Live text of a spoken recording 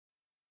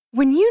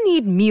When you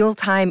need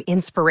mealtime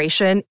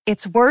inspiration,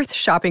 it's worth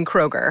shopping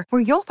Kroger,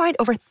 where you'll find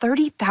over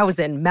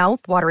 30,000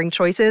 mouth-watering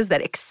choices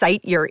that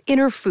excite your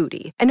inner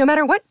foodie. And no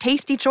matter what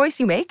tasty choice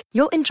you make,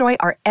 you'll enjoy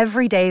our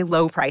everyday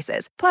low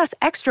prices, plus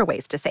extra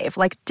ways to save,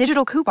 like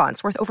digital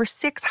coupons worth over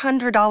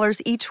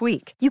 $600 each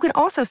week. You can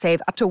also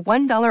save up to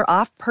 $1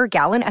 off per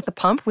gallon at the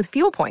pump with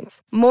fuel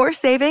points. More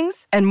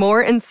savings and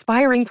more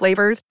inspiring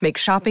flavors make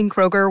shopping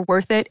Kroger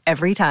worth it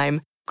every time.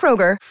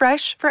 Kroger,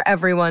 fresh for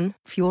everyone.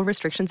 Fuel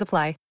restrictions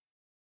apply.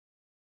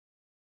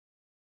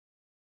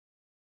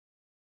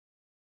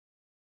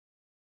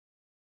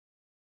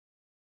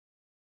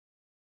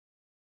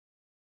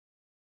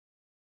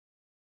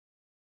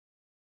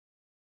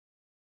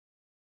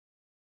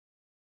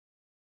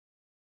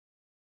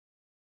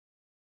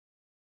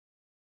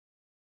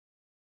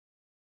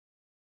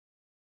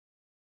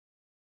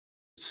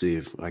 See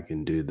if I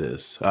can do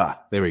this.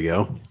 There we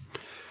go.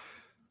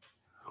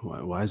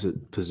 Why is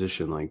it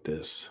positioned like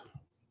this?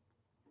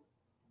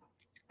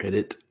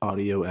 Edit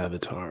audio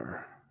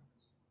avatar.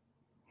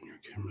 Your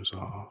camera's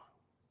off.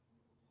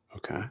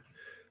 Okay.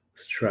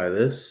 Let's try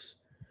this.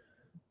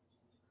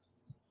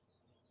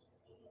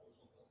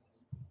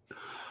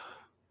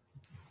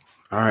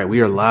 All right, we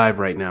are live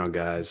right now,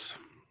 guys.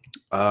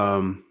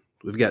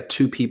 We've got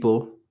 2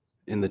 people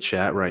in the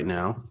chat right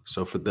now.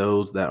 So for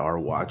those that are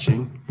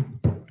watching,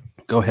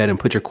 go ahead and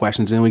put your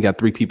questions in. We got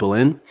 3 people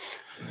in.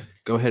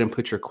 Go ahead and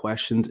put your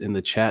questions in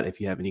the chat if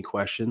you have any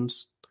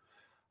questions.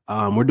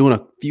 We're doing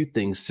a few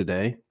things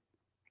today.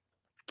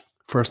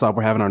 First off,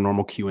 we're having our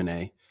normal Q&A. I'm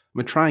going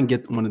to try and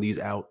get one of these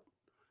out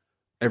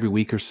every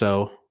week or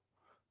so,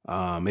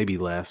 maybe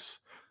less.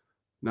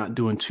 Not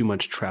doing too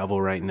much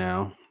travel right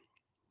now.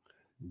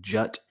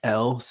 Jut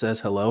L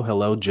says hello.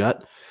 Hello,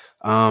 Jut.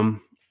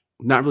 Not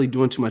really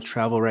doing too much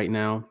travel right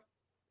now,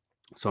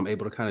 so I'm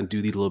able to kind of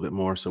do these a little bit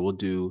more. So we'll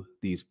do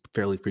these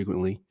fairly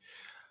frequently.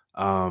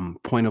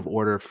 Point of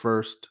order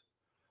first.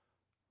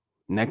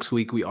 Next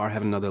week, we are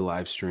having another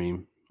live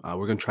stream.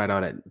 We're going to try it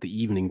out at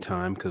the evening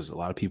time because a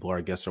lot of people,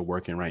 I guess, are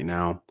working right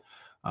now.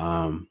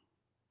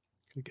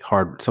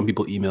 Hard. Some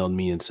people emailed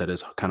me and said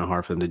it's kind of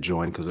hard for them to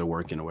join because they're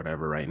working or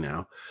whatever right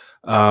now.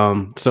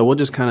 So we'll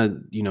just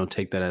kind of,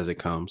 take that as it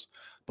comes.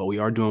 But we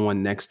are doing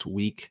one next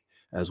week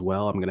as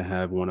well. I'm going to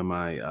have one of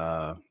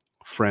my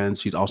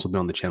friends. She's also been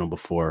on the channel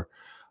before.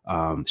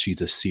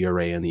 She's a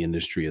CRA in the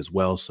industry as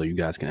well. So you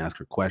guys can ask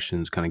her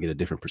questions, kind of get a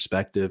different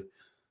perspective.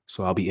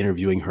 So I'll be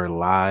interviewing her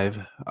live,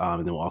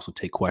 and then we'll also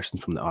take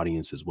questions from the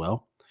audience as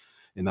well.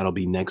 And that'll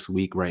be next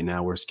week. Right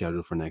now, we're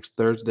scheduled for next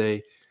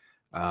Thursday.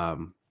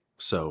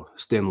 So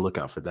stay on the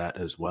lookout for that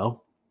as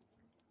well.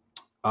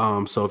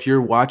 So if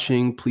you're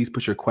watching, please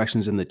put your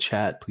questions in the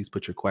chat. Please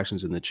put your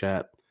questions in the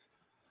chat.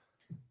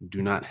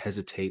 Do not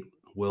hesitate.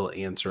 We'll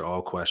answer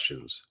all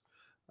questions.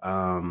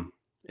 And,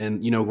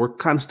 we're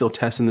kind of still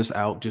testing this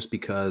out just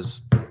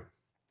because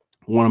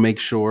we want to make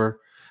sure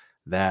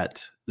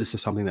that this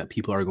is something that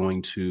people are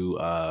going to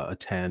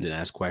attend and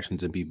ask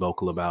questions and be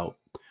vocal about.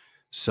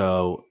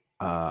 So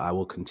I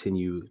will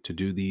continue to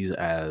do these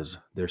as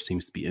there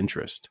seems to be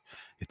interest.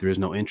 If there is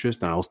no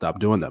interest, then I will stop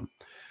doing them.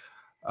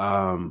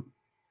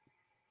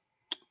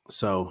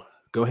 So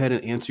go ahead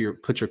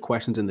and put your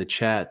questions in the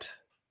chat.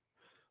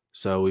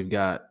 So we've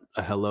got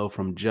a hello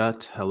from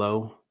Jut.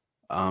 Hello.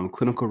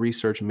 Clinical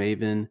research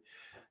maven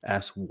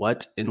asks,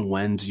 what and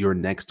when's your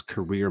next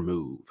career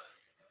move?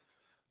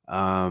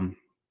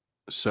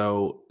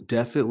 So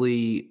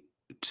definitely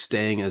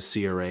staying as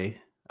CRA.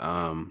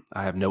 I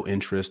have no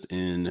interest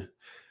in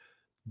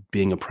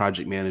being a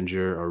project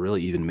manager or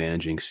really even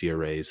managing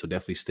CRAs. So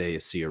definitely stay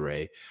as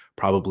CRA,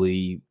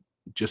 probably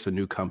just a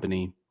new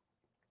company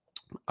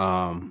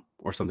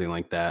or something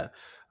like that.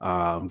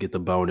 Get the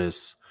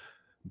bonus,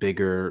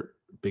 bigger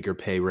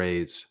pay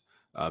raise,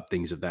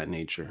 things of that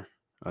nature.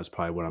 That's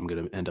probably what I'm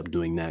going to end up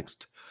doing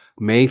next.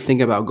 May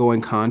think about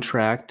going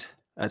contract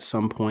at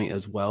some point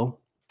as well.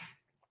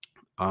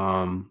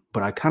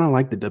 But I kind of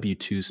like the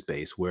W-2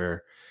 space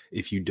where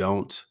if you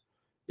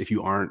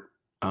aren't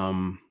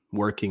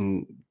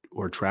working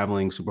or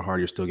traveling super hard,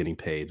 you're still getting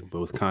paid.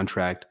 But with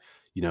contract,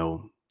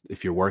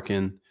 if you're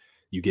working,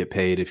 you get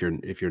paid. If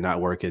you're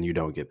not working, you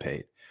don't get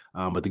paid.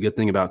 But the good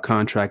thing about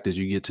contract is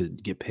you get to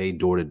get paid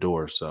door to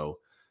door. So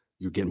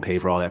you're getting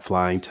paid for all that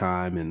flying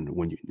time and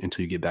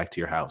until you get back to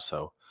your house.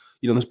 So,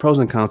 there's pros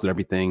and cons with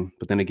everything.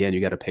 But then again,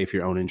 you got to pay for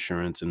your own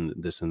insurance and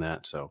this and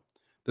that. So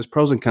there's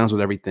pros and cons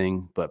with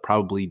everything, but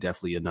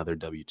definitely another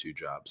W-2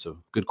 job. So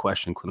good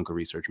question, clinical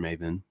research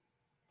maven.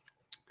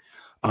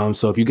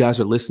 So if you guys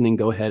are listening,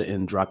 go ahead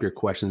and drop your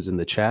questions in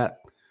the chat.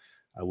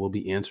 I will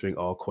be answering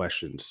all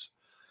questions.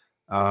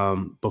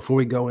 Before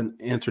we go and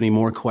answer any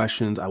more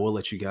questions, I will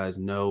let you guys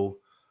know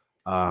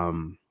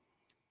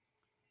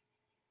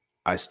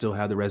I still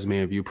have the resume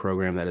review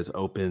program that is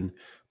open.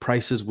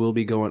 Prices will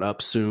be going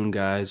up soon,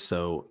 guys.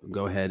 So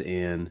go ahead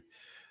and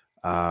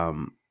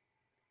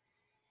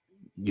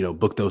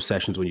book those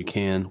sessions when you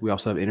can. We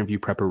also have interview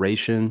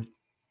preparation.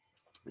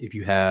 If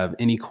you have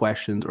any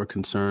questions or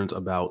concerns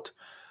about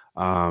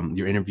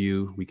your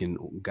interview, we can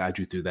guide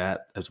you through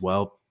that as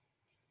well.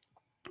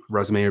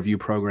 resume review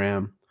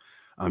program.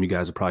 You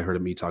guys have probably heard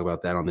of me talk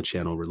about that on the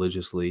channel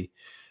religiously.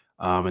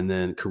 And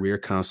then career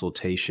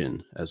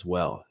consultation as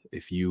well.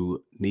 If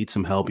you need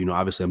some help,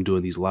 obviously I'm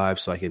doing these live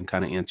so I can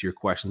kind of answer your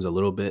questions a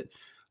little bit.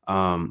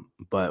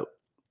 But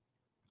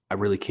I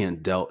really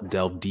can't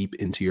delve deep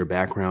into your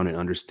background and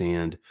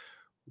understand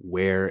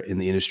where in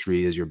the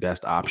industry is your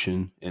best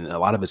option. And a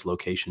lot of it's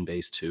location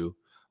based too,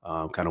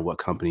 kind of what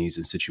companies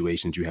and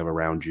situations you have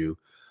around you.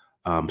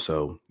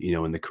 So,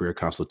 in the career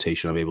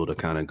consultation, I'm able to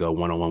kind of go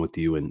one-on-one with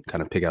you and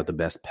kind of pick out the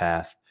best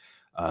path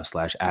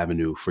 /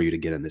 avenue for you to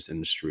get in this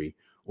industry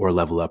or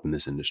level up in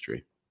this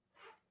industry.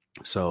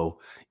 So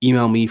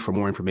email me for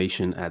more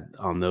information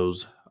on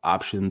those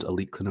options,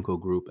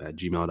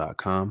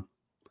 eliteclinicalgroup@gmail.com.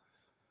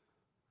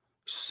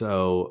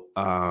 So,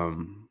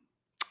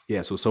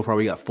 so far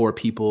we got 4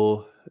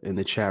 people in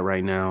the chat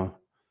right now.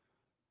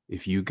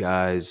 If you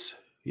guys,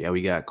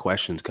 we got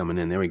questions coming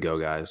in. There we go,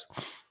 guys.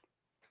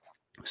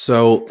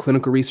 So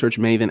Clinical Research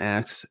Maven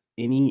asks,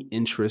 any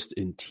interest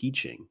in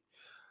teaching?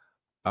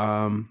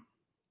 I'm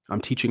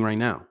teaching right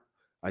now.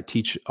 I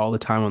teach all the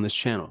time on this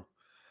channel.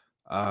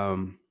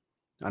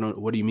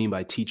 What do you mean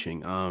by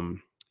teaching?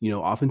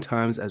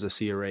 Oftentimes as a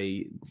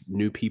CRA,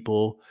 new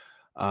people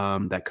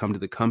that come to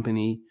the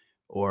company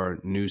or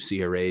new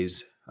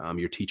CRAs,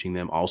 you're teaching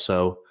them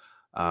also.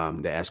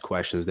 They ask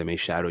questions, they may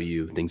shadow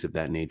you, things of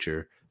that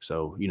nature.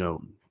 So,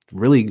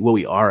 really what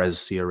we are as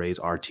CRAs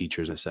are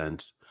teachers in a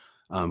sense.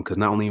 Because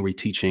not only are we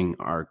teaching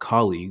our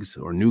colleagues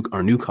or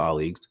our new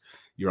colleagues,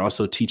 you're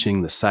also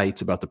teaching the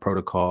sites about the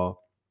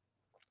protocol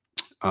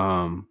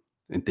and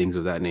things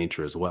of that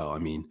nature as well. I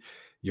mean,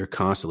 you're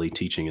constantly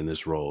teaching in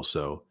this role.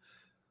 So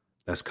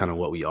that's kind of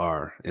what we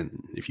are.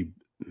 And if you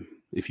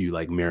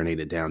like marinate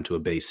it down to a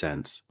base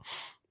sense.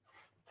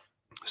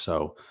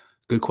 So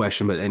good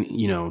question. But,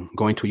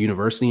 going to a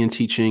university and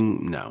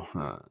teaching,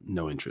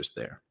 no interest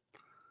there.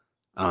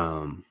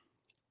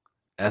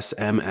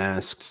 SM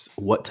asks,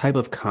 what type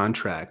of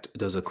contract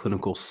does a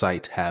clinical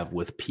site have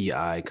with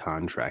PI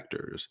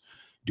contractors?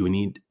 Do we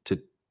need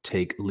to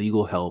take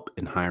legal help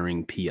in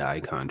hiring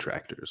PI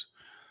contractors?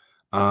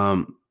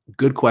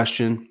 Good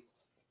question.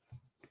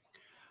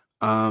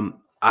 I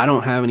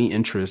don't have any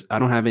interest. I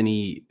don't have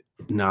any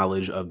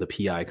knowledge of the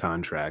PI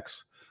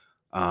contracts.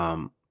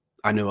 I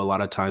know a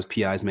lot of times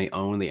PIs may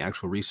own the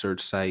actual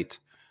research site,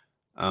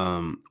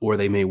 or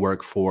they may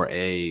work for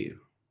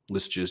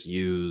let's just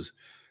use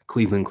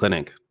Cleveland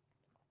Clinic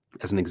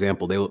as an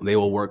example. They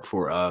will work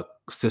for a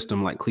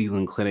system like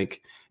Cleveland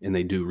Clinic and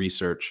they do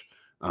research.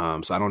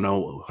 So I don't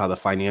know how the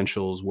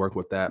financials work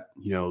with that.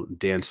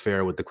 Dan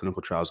Sfair with the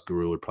Clinical Trials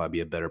Guru would probably be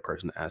a better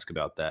person to ask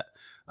about that.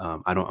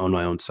 I don't own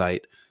my own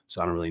site,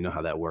 so I don't really know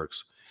how that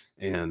works.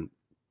 And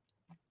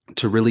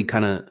to really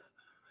kind of,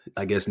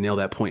 I guess, nail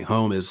that point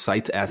home is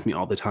sites ask me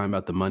all the time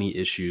about the money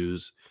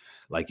issues.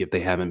 Like if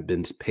they haven't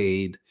been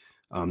paid,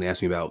 they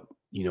ask me about,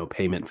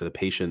 payment for the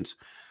patients.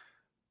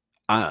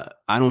 I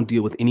don't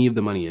deal with any of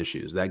the money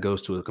issues. That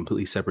goes to a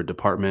completely separate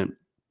department.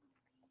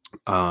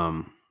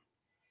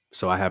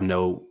 So I have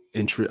no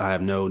interest. I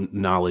have no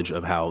knowledge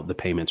of how the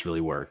payments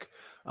really work.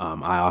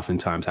 I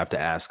oftentimes have to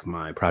ask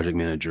my project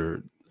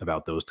manager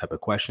about those type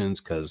of questions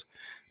because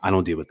I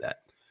don't deal with that.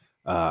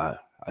 I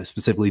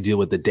specifically deal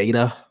with the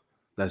data.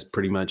 That's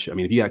pretty much,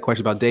 if you got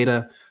questions about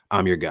data,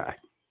 I'm your guy.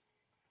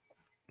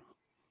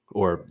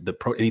 Or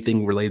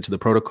anything related to the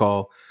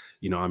protocol,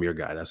 I'm your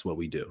guy. That's what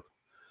we do.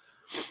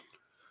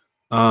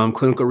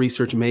 Clinical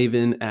Research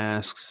Maven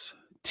asks,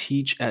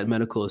 teach at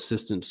medical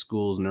assistant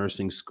schools,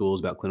 nursing schools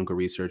about clinical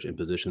research and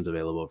positions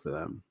available for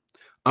them.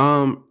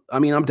 I'm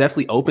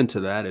definitely open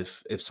to that.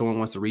 If someone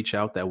wants to reach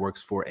out that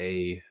works for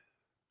a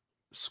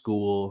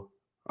school,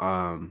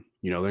 they're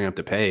gonna have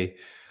to pay.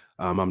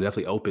 I'm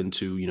definitely open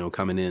to,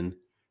 coming in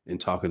and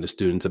talking to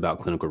students about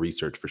clinical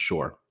research for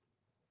sure.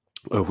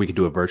 Or if we could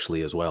do it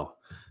virtually as well,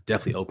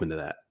 definitely open to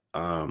that.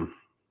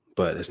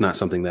 But it's not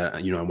something that,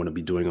 I want to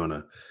be doing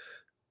on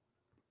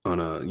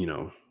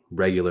a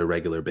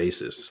regular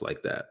basis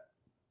like that.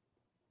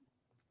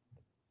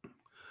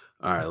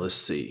 All right, let's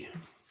see.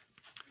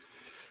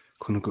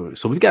 Clinical.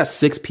 So we've got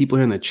 6 people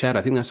here in the chat.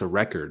 I think that's a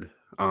record.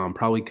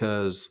 Probably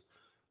because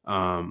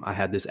I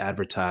had this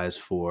advertised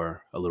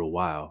for a little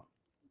while,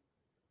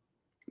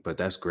 but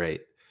that's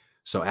great.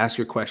 So ask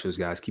your questions,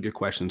 guys. Keep your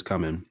questions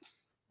coming.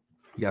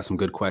 We got some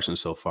good questions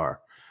so far.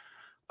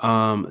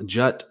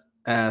 Jut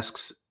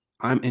asks,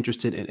 I'm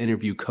interested in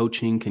interview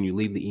coaching. Can you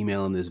leave the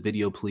email in this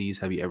video, please?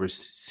 Have you ever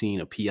seen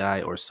a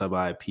PI or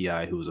sub-I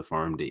PI who was a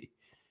PharmD?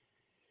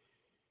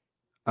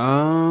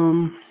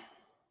 I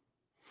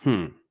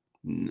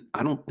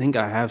don't think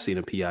I have seen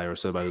a PI or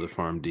sub-I who's a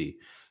PharmD.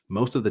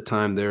 Most of the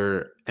time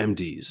they're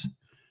MDs.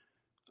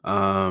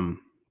 And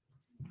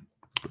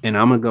I'm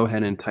going to go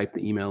ahead and type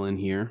the email in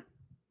here.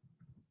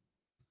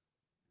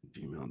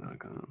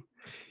 gmail.com.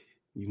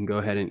 You can go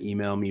ahead and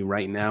email me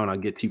right now and I'll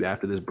get to you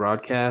after this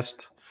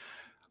broadcast.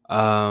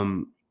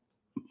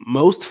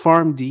 Most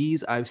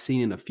PharmDs I've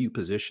seen in a few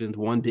positions,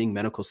 one being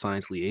medical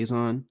science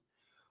liaison,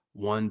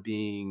 one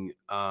being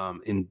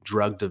in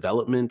drug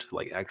development,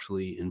 like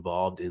actually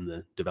involved in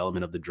the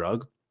development of the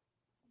drug.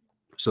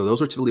 So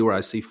those are typically where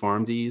I see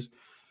PharmDs.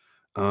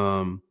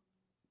 Um,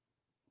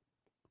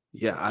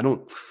 yeah, I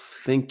don't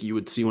think you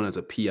would see one as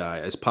a PI.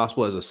 It's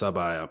possible as a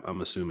sub-I,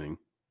 I'm assuming.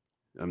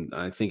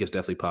 I think it's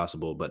definitely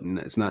possible, but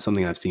it's not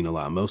something I've seen a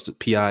lot. Most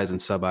PIs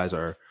and sub-Is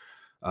are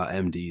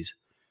MDs.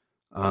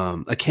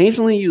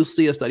 Occasionally, you'll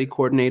see a study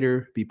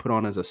coordinator be put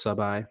on as a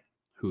sub-I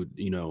who,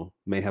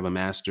 may have a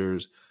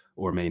master's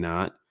or may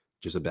not,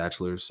 just a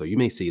bachelor's. So you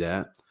may see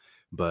that,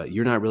 but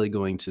you're not really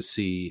going to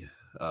see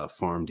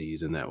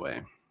PharmDs in that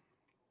way.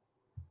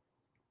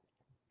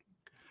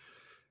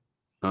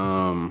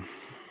 All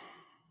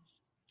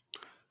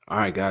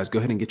right, guys, go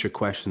ahead and get your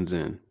questions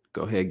in.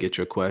 Go ahead, get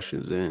your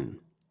questions in.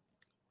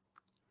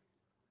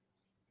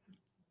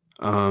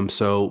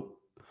 So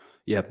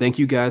yeah, thank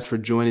you guys for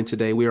joining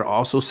today. We are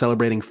also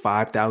celebrating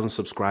 5,000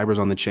 subscribers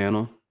on the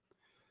channel.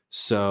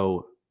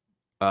 So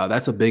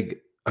that's a big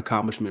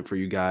accomplishment for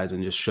you guys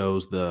and just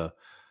shows the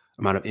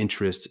amount of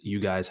interest you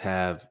guys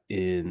have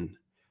in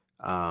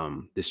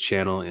this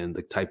channel and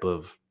the type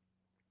of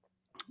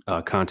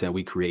content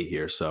we create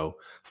here. So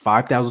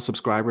 5,000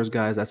 subscribers,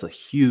 guys, that's a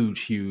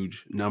huge,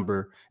 huge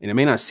number. And it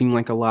may not seem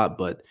like a lot,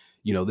 but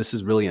this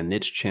is really a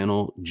niche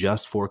channel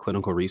just for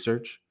clinical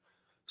research.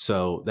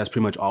 So that's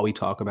pretty much all we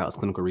talk about is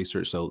clinical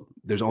research. So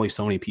there's only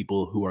so many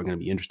people who are going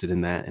to be interested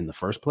in that in the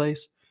first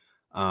place.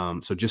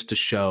 So just to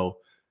show,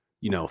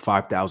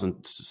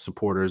 5,000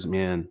 supporters,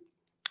 man,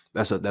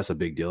 that's a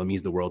big deal. It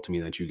means the world to me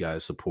that you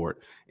guys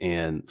support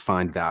and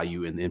find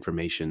value in the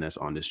information that's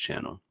on this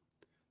channel.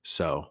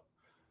 So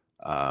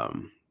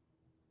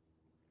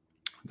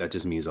that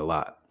just means a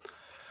lot.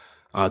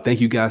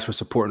 Thank you guys for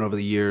supporting over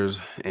the years.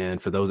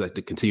 And for those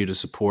that continue to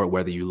support,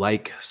 whether you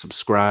like,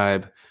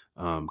 subscribe,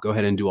 go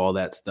ahead and do all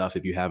that stuff.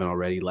 If you haven't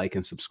already, like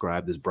and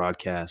subscribe this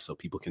broadcast so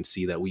people can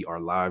see that we are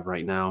live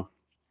right now.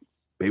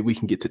 Maybe we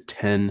can get to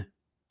 10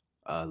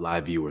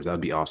 live viewers. That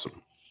would be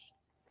awesome.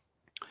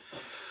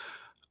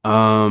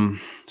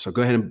 So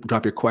go ahead and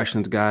drop your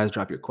questions, guys.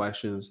 Drop your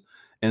questions.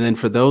 And then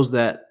for those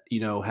that,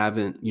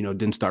 haven't,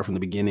 didn't start from the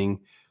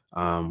beginning,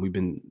 we've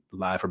been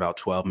live for about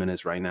 12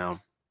 minutes right now.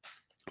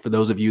 For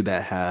those of you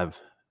that have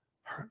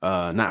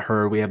not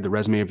heard, we have the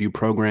resume review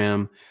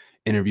program,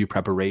 interview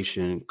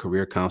preparation,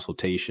 career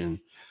consultation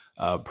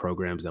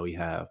programs that we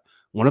have.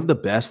 One of the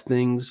best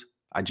things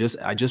I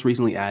just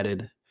recently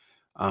added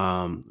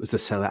is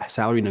the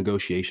salary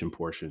negotiation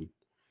portion.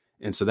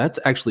 And so that's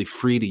actually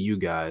free to you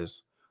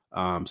guys.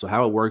 So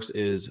how it works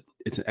is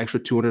it's an extra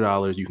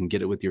 $200. You can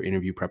get it with your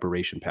interview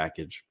preparation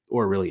package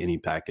or really any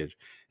package.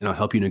 And I'll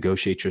help you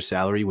negotiate your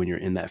salary when you're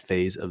in that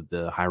phase of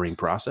the hiring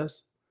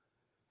process.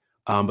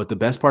 But the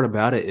best part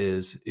about it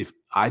is if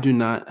I do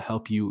not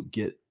help you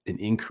get an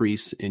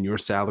increase in your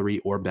salary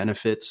or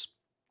benefits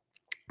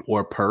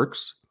or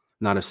perks,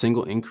 not a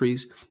single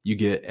increase, you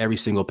get every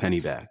single penny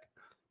back.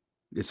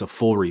 It's a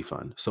full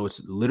refund. So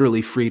it's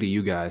literally free to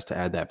you guys to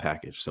add that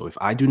package. So if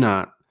I do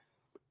not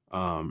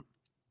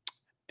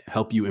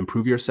help you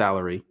improve your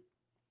salary,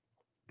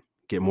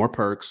 get more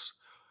perks,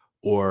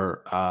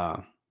 or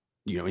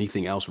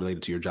anything else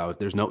related to your job, if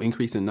there's no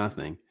increase in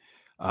nothing,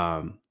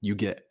 you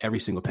get every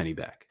single penny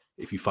back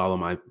if you follow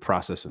my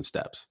process and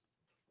steps.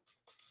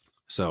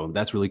 So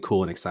that's really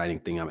cool and exciting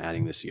thing I'm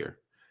adding this year.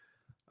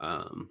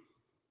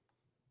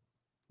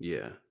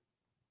 Yeah.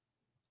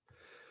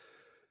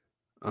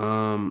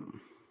 All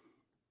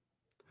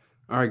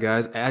right,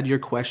 guys, add your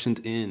questions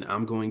in.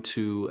 I'm going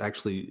to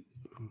actually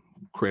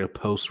create a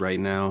post right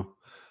now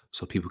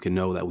so people can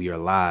know that we are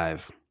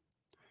live.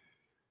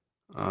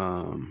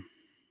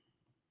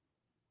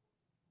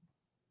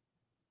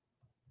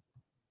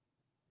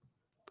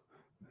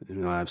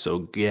 Live.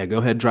 So yeah, go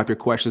ahead and drop your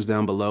questions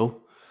down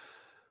below.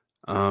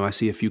 I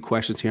see a few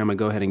questions here I'm gonna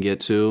go ahead and get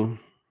to.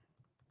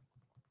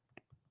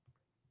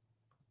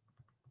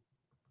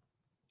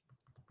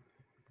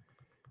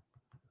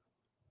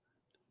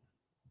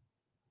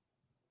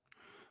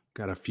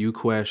 Got a few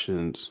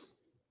questions.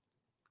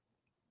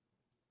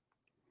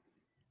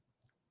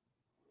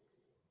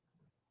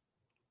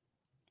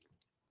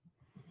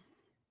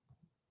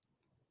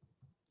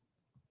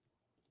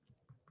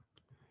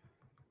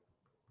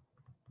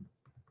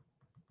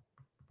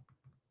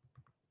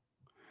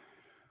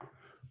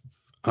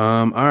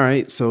 All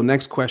right. So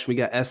next question, we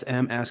got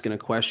SM asking a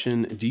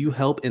question. Do you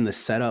help in the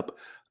setup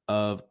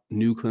of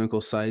new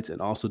clinical sites?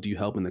 And also do you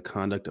help in the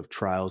conduct of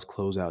trials,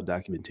 closeout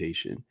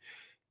documentation?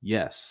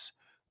 Yes.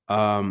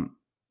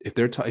 If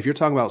you're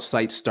talking about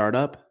site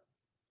startup,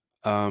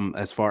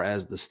 as far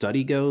as the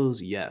study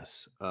goes,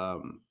 yes.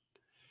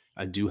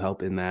 I do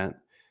help in that.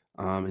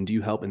 And do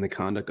you help in the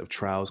conduct of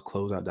trials,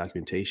 closeout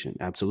documentation?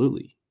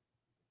 Absolutely.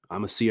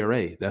 I'm a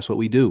CRA. That's what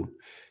we do.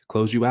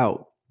 Close you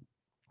out.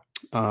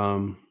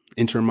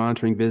 Interim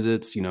monitoring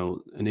visits,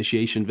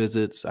 initiation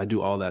visits. I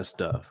do all that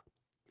stuff.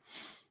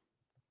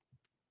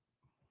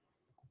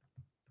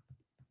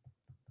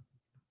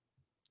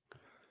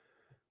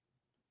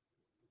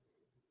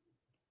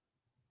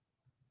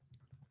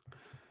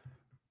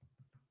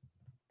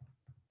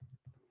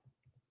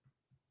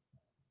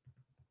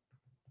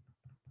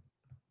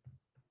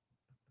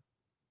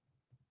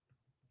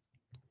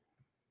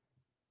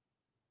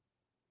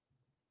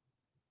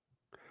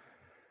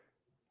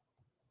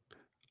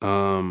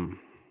 Um,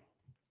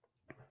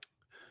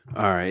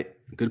 all right.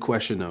 Good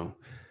question though.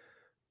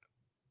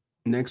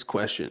 Next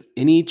question.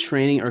 Any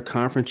training or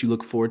conference you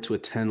look forward to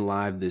attend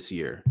live this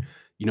year?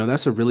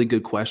 That's a really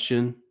good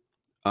question.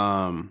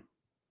 Um,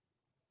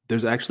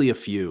 there's actually a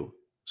few.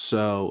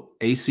 So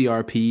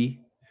ACRP,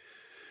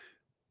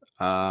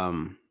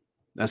 um,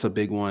 that's a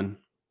big one.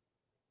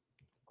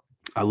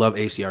 I love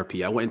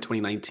ACRP. I went in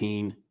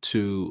 2019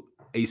 to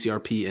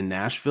ACRP in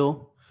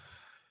Nashville.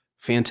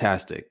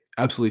 Fantastic.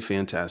 Absolutely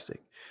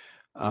fantastic.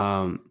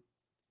 Um,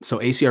 so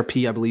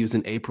ACRP, I believe, is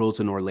in April. It's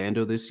in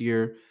Orlando this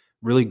year.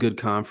 Really good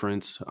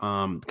conference.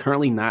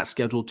 Currently not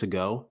scheduled to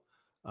go.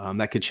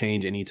 That could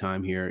change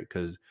anytime here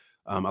because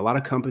a lot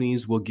of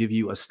companies will give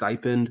you a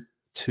stipend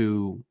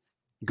to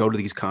go to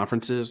these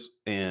conferences.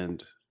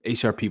 And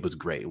ACRP was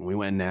great. When we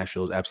went in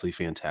Nashville, it was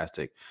absolutely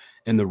fantastic.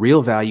 And the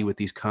real value with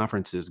these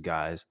conferences,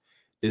 guys,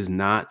 is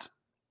not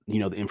the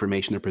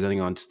information they're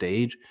presenting on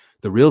stage.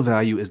 The real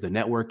value is the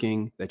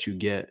networking that you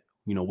get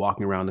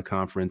walking around the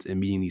conference and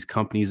meeting these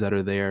companies that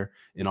are there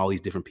and all these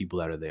different people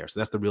that are there. So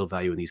that's the real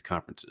value in these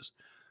conferences.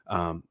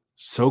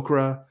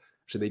 Socra,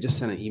 so they just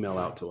sent an email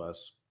out to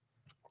us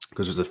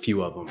because there's a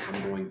few of them.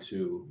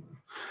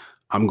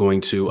 I'm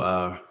going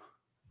to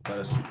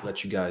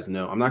let you guys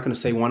know. I'm not going to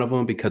say one of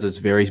them because it's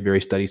very,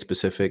 very study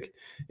specific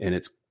and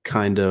it's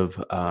kind of,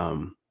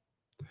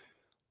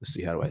 let's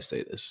see, how do I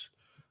say this?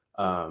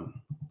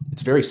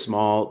 It's very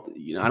small.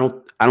 I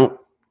don't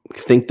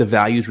think the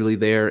value is really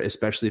there,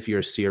 especially if you're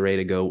a CRA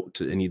to go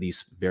to any of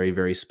these very,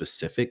 very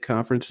specific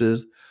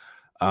conferences,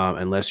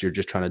 unless you're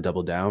just trying to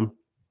double down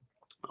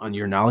on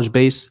your knowledge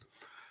base.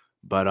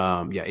 But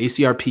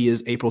ACRP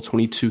is April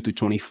 22 through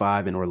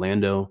 25 in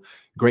Orlando.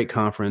 Great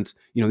conference.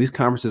 These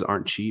conferences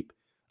aren't cheap.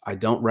 I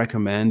don't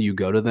recommend you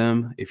go to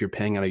them if you're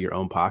paying out of your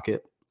own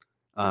pocket.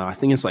 I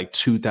think it's like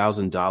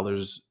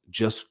 $2,000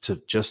 just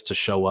to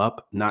show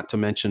up, not to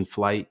mention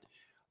flight.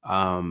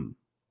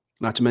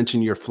 Not to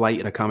mention your flight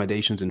and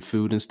accommodations and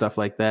food and stuff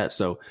like that.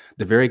 So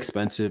they're very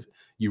expensive.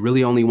 You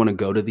really only want to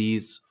go to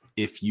these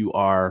if you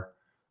are,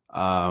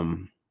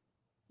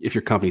 if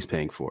your company's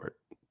paying for it,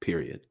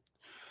 period.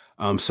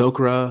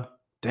 Socra,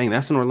 dang,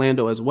 that's in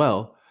Orlando as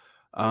well.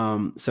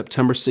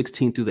 September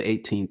 16th through the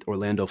 18th,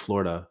 Orlando,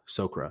 Florida,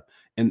 Socra.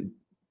 And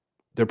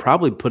they're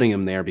probably putting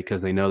them there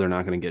because they know they're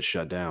not going to get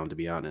shut down, to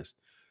be honest,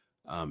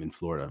 in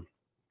Florida.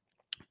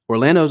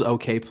 Orlando's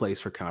okay place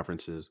for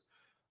conferences.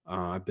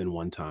 I've been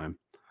one time.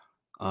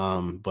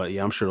 But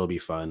yeah, I'm sure it'll be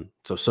fun.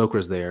 So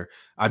Socra's there.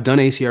 I've done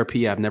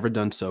ACRP. I've never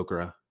done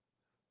Socra.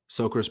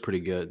 Socra's pretty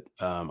good.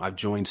 I've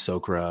joined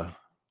Socra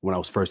when I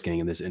was first getting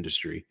in this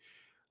industry.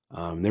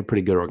 They're a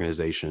pretty good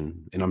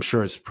organization, and I'm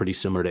sure it's pretty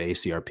similar to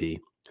ACRP.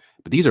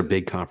 But these are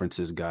big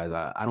conferences, guys.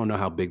 I don't know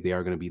how big they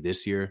are going to be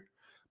this year,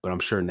 but I'm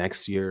sure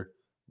next year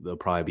they'll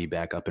probably be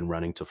back up and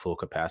running to full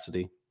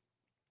capacity.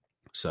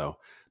 So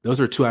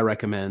those are two I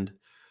recommend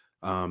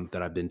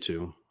that I've been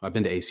to. I've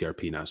been to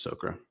ACRP, not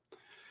Socra.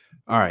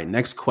 All right,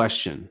 next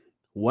question.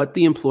 What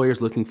the employer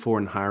is looking for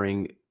in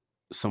hiring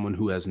someone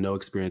who has no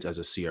experience as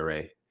a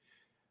CRA?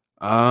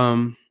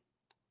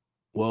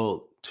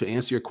 Well, to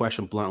answer your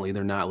question bluntly,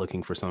 they're not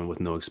looking for someone with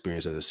no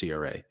experience as a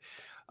CRA.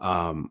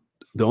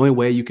 The only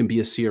way you can be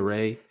a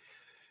CRA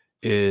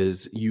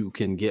is you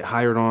can get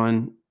hired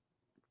on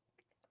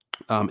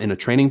in a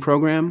training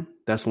program.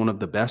 That's one of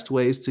the best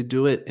ways to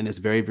do it. And it's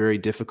very, very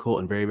difficult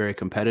and very, very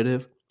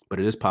competitive, but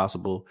it is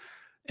possible.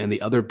 And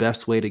the other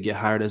best way to get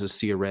hired as a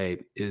CRA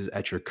is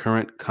at your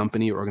current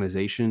company or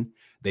organization.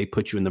 They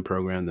put you in the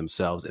program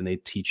themselves and they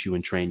teach you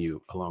and train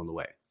you along the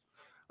way.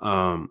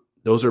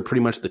 Those are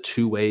pretty much the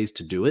two ways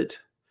to do it.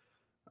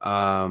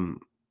 And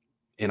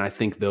I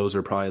think those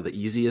are probably the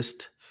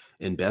easiest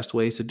and best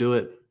ways to do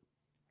it.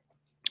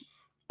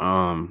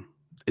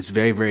 It's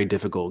very, very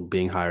difficult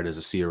being hired as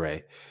a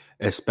CRA,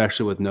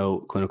 especially with no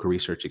clinical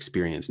research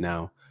experience.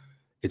 Now,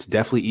 it's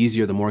definitely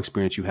easier the more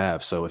experience you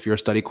have. So if you're a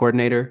study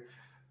coordinator,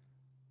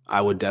 I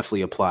would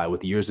definitely apply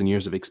with years and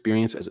years of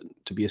experience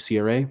to be a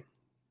CRA.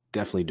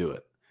 Definitely do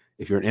it.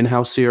 If you're an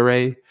in-house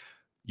CRA,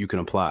 you can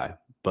apply.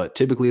 But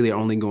typically, they're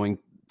all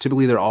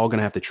going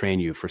to have to train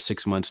you for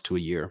 6 months to a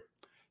year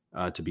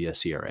to be a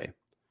CRA.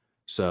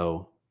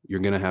 So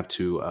you're going to have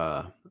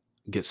to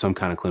get some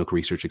kind of clinical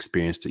research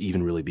experience to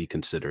even really be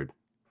considered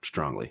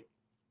strongly.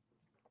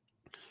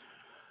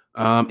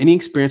 Any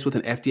experience with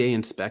an FDA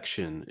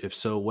inspection? If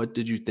so, what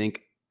did you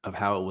think of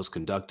how it was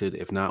conducted?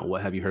 If not,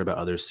 what have you heard about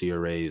other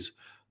CRAs'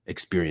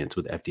 experience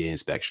with FDA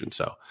inspection?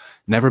 So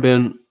never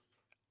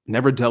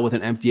dealt with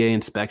an FDA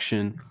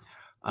inspection.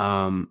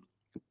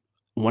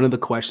 One of the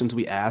questions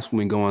we ask when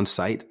we go on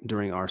site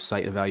during our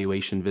site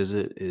evaluation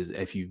visit is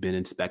if you've been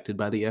inspected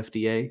by the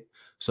FDA.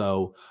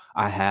 So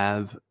I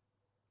have,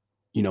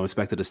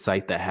 inspected a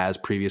site that has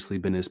previously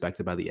been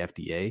inspected by the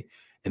FDA.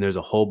 And there's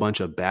a whole bunch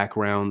of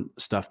background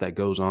stuff that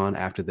goes on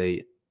after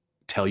they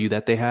tell you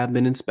that they have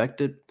been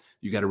inspected.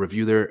 You got to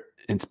review their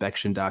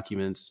inspection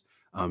documents.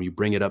 You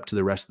bring it up to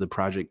the rest of the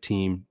project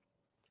team.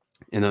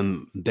 And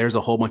then there's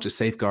a whole bunch of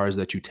safeguards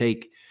that you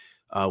take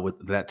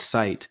with that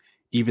site,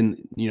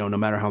 even, no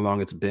matter how long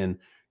it's been.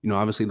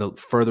 Obviously the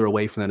further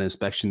away from that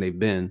inspection they've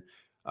been,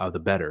 the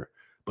better.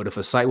 But if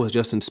a site was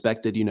just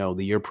inspected,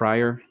 the year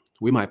prior,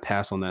 we might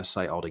pass on that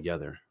site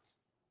altogether.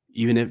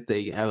 Even if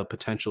they have a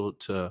potential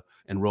to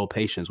enroll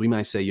patients, we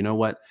might say, you know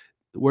what,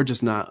 we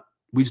just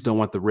don't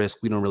want the risk.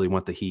 We don't really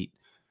want the heat,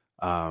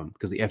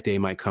 because the FDA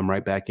might come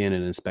right back in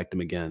and inspect them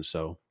again.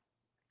 So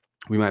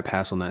we might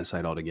pass on that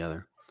site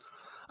altogether.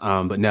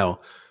 But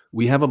no,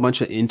 we have a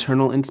bunch of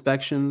internal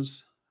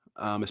inspections,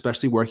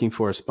 especially working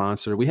for a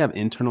sponsor. We have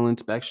internal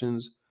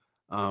inspections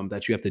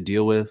that you have to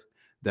deal with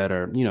that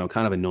are,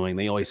 kind of annoying.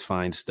 They always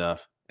find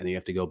stuff and you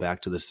have to go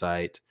back to the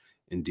site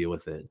and deal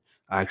with it.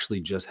 I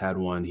actually just had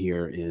one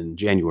here in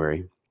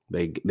January.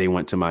 They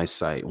went to my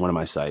site, one of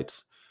my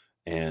sites,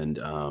 and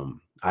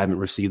I haven't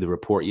received the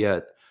report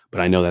yet,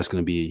 but I know that's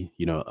going to be,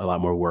 a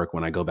lot more work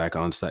when I go back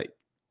on site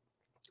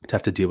to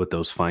have to deal with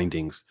those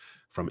findings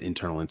from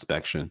internal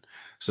inspection.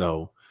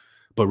 So,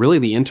 but really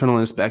the internal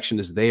inspection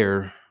is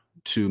there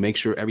to make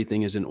sure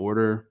everything is in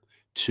order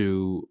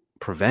to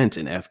prevent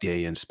an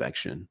FDA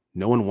inspection.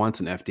 No one wants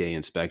an FDA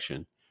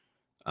inspection.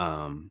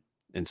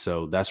 And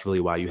so that's really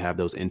why you have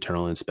those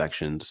internal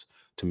inspections,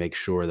 to make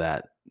sure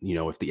that,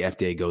 if the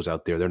FDA goes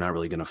out there, they're not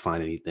really going to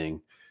find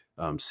anything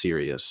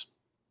serious.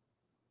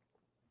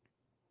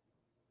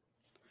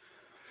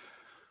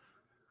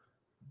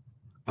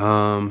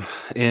 And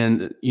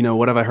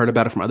what have I heard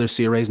about it from other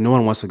CRAs? No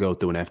one wants to go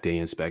through an FDA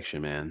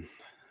inspection, man.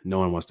 No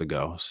one wants to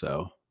go.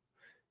 So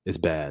it's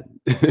bad.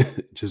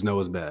 Just know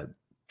it's bad.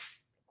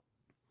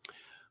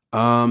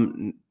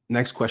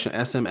 Next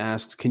question. SM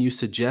asked, can you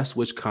suggest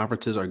which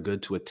conferences are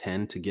good to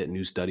attend to get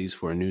new studies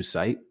for a new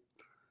site?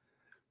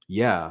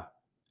 Yeah.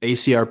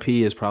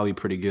 ACRP is probably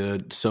pretty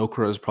good.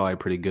 SOCRA is probably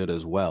pretty good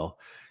as well.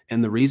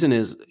 And the reason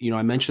is,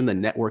 I mentioned the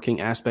networking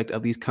aspect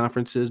of these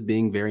conferences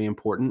being very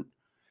important.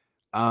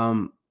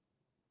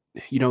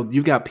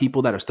 You've got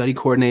people that are study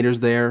coordinators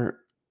there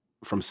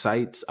from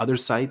sites, other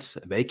sites.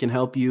 They can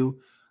help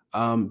you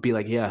be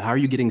like, yeah, how are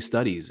you getting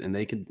studies? And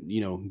they could,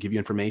 give you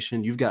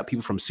information. You've got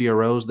people from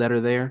CROs that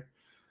are there.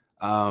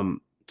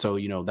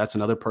 So, that's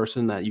another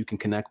person that you can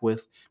connect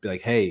with. Be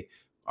like, hey,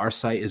 our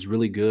site is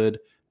really good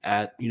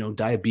at,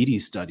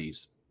 diabetes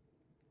studies.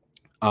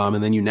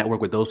 And then you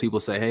network with those people,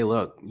 say, hey,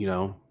 look,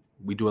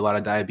 we do a lot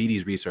of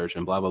diabetes research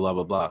and blah, blah, blah,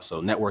 blah, blah. So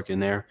network in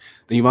there.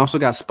 Then you've also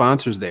got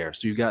sponsors there.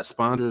 So you've got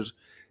sponsors,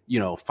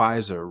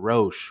 Pfizer,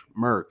 Roche,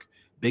 Merck,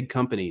 big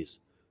companies,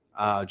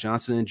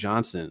 Johnson &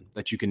 Johnson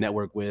that you can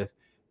network with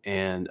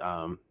and,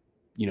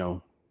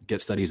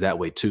 get studies that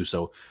way too.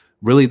 So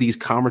really these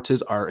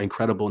conferences are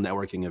incredible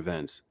networking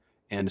events.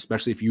 And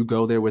especially if you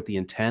go there with the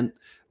intent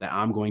that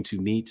I'm going to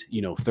meet,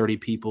 30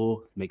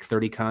 people, make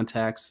 30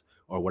 contacts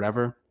or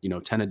whatever,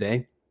 10 a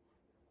day,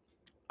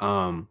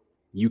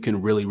 you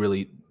can really,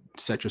 really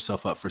set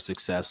yourself up for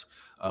success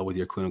with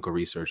your clinical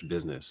research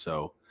business.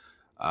 So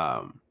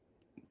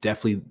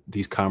definitely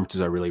these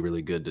conferences are really,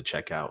 really good to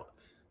check out,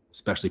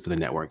 especially for the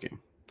networking.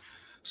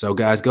 So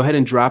guys, go ahead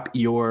and drop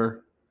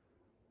your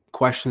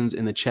questions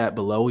in the chat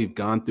below. We've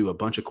gone through a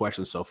bunch of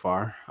questions so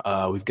far.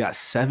 We've got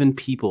 7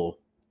 people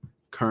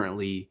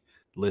currently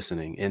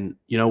listening. And,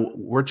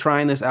 we're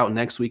trying this out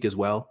next week as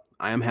well.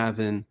 I am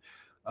having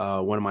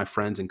one of my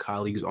friends and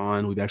colleagues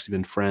on. We've actually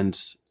been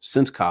friends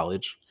since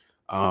college.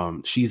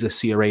 She's a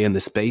CRA in the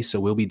space, so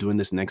we'll be doing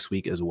this next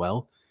week as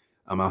well.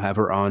 I'll have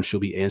her on. She'll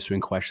be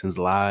answering questions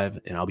live,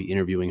 and I'll be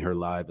interviewing her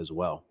live as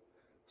well.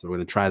 So we're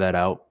going to try that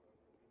out.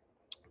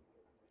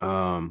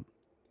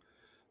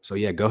 So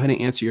yeah, go ahead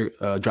and answer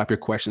drop your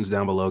questions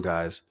down below,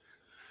 guys.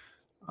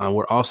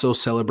 We're also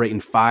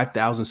celebrating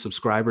 5,000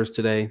 subscribers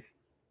today.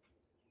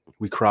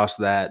 We crossed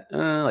that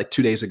like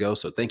 2 days ago.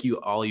 So thank you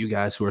all of you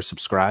guys who are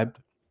subscribed.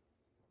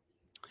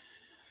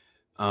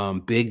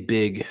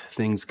 Big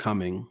things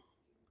coming.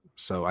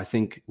 So I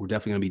think we're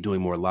definitely going to be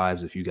doing more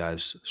lives if you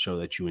guys show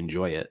that you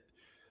enjoy it.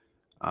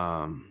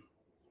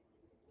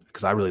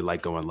 Because I really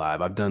like going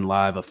live. I've done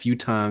live a few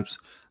times.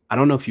 I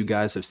don't know if you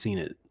guys have seen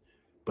it,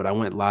 but I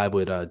went live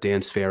with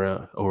Dan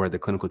Sfera over at the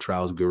Clinical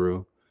Trials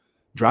Guru.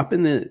 Drop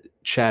in the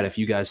chat if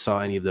you guys saw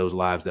any of those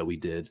lives that we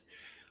did.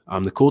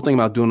 The cool thing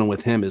about doing them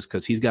with him is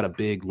because he's got a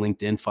big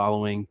LinkedIn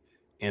following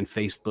and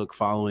Facebook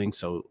following.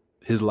 So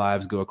his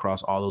lives go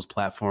across all those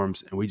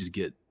platforms and we just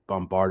get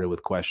bombarded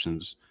with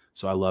questions.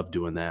 So I love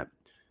doing that.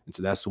 And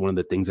so that's one of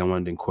the things I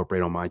wanted to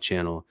incorporate on my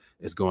channel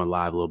is going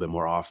live a little bit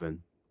more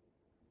often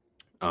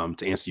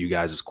to answer you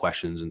guys'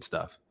 questions and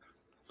stuff.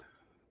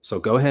 So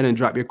go ahead and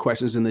drop your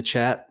questions in the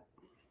chat.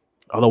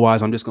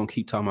 Otherwise, I'm just going to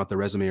keep talking about the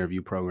resume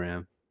review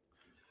program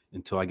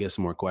until I get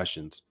some more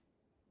questions.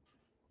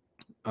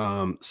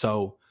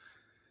 So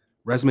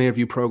resume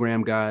review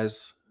program,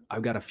 guys,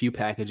 I've got a few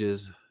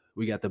packages.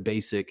 We got the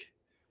basic,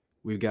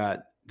 we've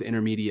got the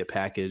intermediate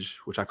package,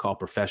 which I call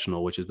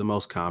professional, which is the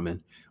most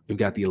common. We've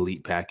got the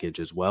elite package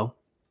as well.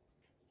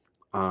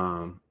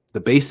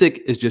 The basic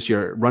is just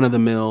your run of the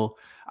mill.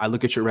 I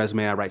look at your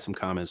resume, I write some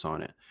comments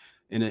on it.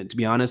 And to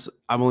be honest,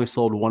 I've only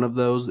sold one of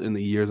those in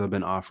the years I've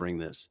been offering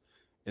this.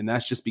 And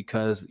that's just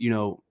because,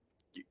 you're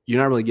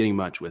not really getting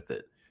much with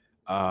it.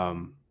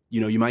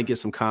 you might get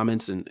some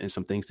comments and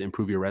some things to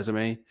improve your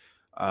resume.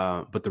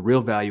 But the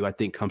real value, I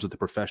think, comes with the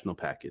professional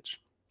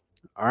package.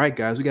 All right,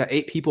 guys, we got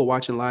 8 people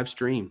watching live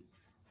stream.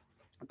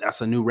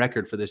 That's a new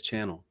record for this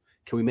channel.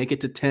 Can we make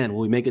it to 10?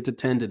 Will we make it to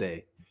 10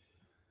 today?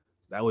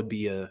 That would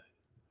be a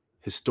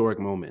historic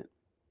moment.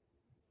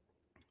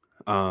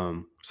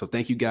 So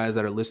thank you guys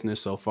that are listening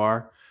so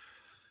far.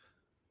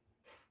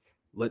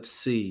 Let's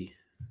see.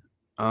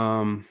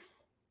 Resume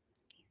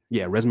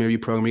review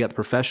program. We got the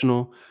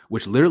professional,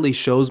 which literally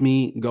shows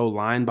me go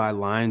line by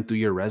line through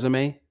your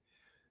resume.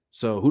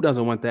 So who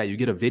doesn't want that? You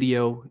get a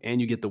video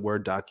and you get the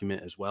Word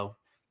document as well.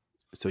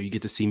 So you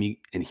get to see me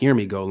and hear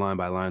me go line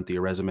by line through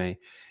your resume.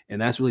 And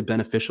that's really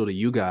beneficial to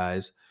you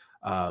guys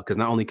because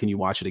not only can you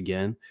watch it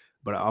again,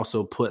 but I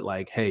also put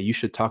like, hey, you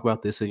should talk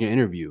about this in your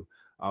interview.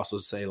 I also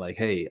say like,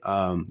 hey,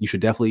 you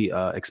should definitely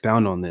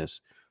expound on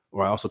this.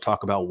 Or I also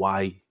talk about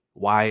why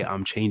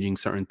I'm changing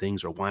certain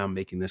things or why I'm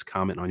making this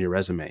comment on your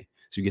resume.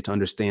 So you get to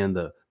understand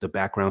the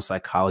background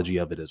psychology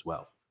of it as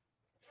well.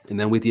 And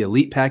then with the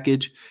elite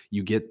package,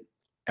 you get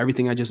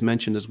everything I just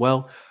mentioned as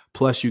well.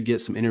 Plus you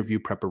get some interview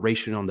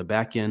preparation on the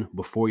back end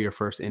before your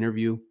first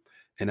interview.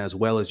 And as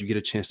well as you get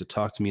a chance to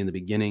talk to me in the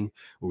beginning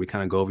where we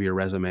kind of go over your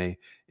resume.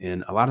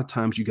 And a lot of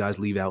times you guys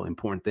leave out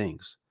important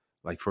things.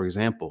 Like, for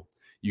example,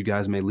 you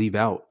guys may leave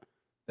out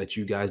that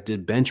you guys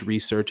did bench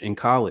research in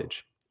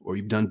college or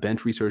you've done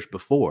bench research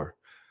before.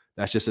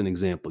 That's just an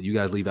example. You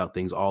guys leave out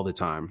things all the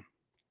time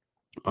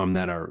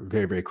that are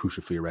very, very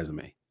crucial for your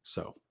resume.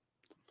 So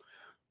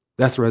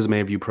that's the resume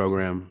review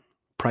program.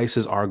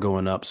 Prices are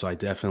going up, so I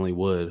definitely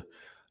would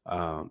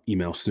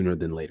email sooner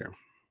than later.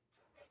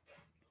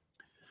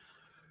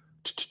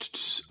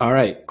 All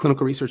right.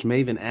 Clinical Research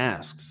Maven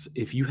asks,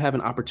 if you have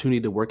an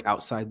opportunity to work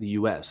outside the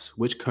U.S.,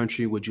 which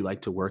country would you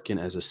like to work in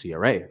as a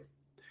CRA?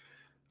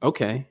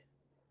 Okay.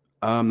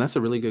 That's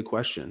a really good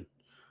question.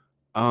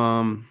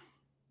 I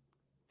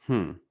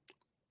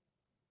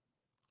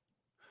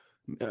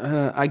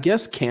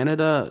guess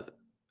Canada,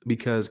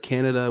 because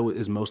Canada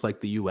is most like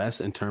the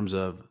US in terms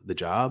of the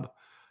job.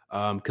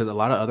 Because a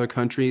lot of other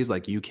countries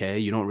like UK,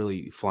 you don't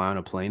really fly on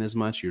a plane as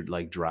much. You're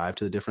like drive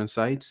to the different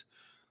sites.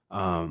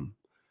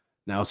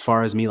 Now, as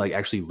far as me like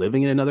actually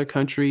living in another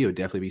country, it would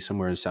definitely be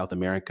somewhere in South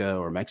America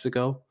or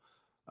Mexico.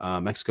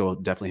 Mexico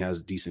definitely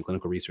has decent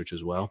clinical research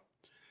as well.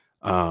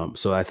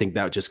 So I think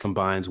that just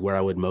combines where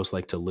I would most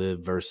like to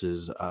live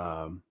versus,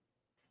 the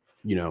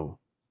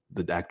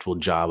actual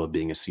job of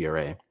being a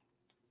CRA.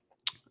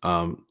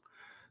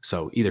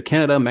 So either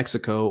Canada,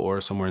 Mexico,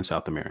 or somewhere in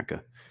South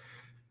America.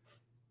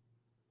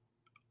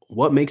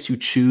 What makes you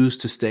choose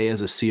to stay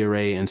as a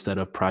CRA instead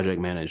of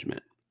project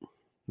management?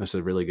 That's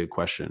a really good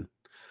question.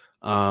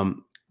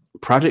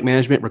 Project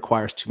management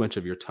requires too much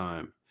of your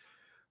time.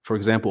 For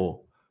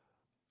example,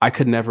 I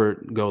could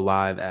never go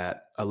live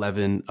at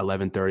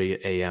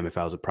 11:30 a.m. if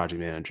I was a project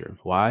manager.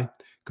 Why?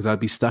 Because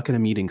I'd be stuck in a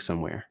meeting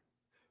somewhere.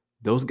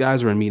 Those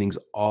guys are in meetings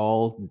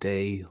all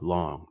day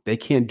long. They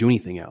can't do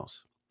anything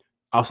else.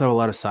 I also have a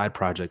lot of side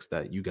projects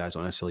that you guys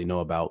don't necessarily know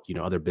about,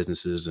 other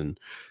businesses and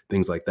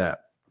things like that.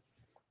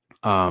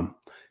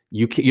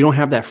 You don't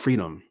have that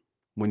freedom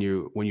when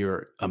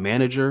you're a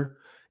manager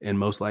and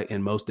most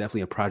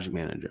definitely a project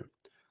manager.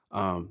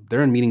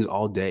 They're in meetings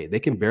all day. They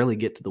can barely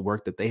get to the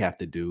work that they have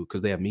to do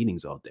because they have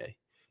meetings all day.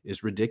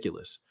 It's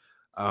ridiculous.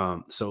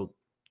 So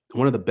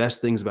one of the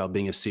best things about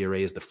being a CRA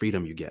is the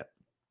freedom you get.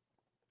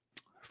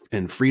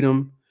 And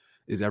freedom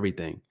is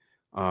everything.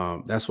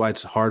 That's why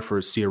it's hard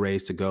for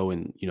CRAs to go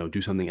and,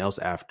 do something else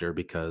after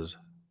because,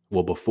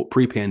 before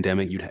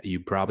pre-pandemic,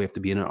 you'd probably have to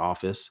be in an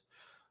office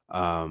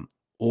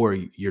or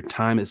your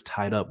time is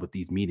tied up with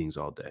these meetings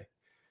all day.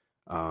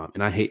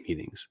 And I hate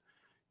meetings.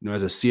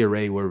 As a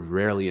CRA, we're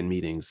rarely in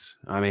meetings.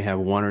 I may have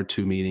 1 or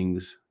 2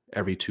 meetings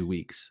every 2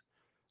 weeks.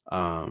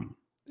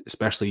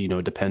 Especially,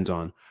 it depends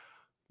on,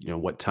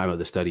 what time of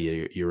the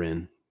study you're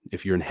in.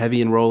 If you're in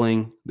heavy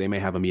enrolling, they may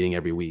have a meeting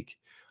every week.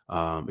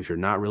 If you're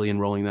not really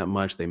enrolling that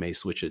much, they may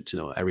switch it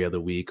to every other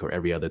week or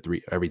every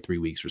 3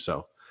 weeks or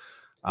so.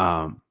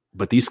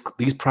 But these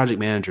project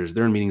managers,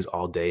 they're in meetings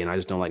all day, and I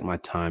just don't like my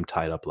time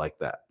tied up like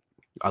that.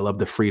 I love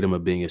the freedom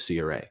of being a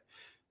CRA.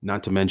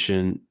 Not to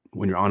mention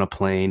when you're on a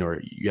plane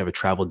or you have a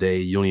travel day,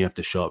 you don't even have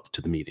to show up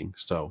to the meeting.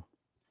 So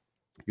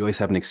you always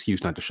have an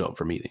excuse not to show up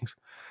for meetings.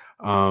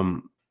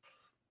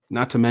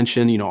 Not to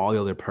mention, all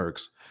the other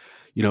perks.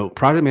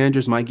 Project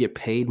managers might get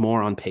paid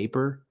more on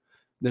paper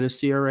than a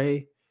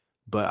CRA,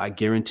 but I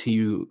guarantee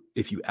you,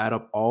 if you add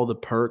up all the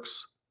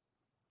perks,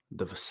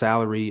 the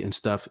salary and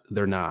stuff,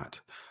 they're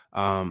not.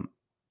 And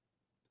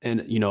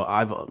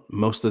I've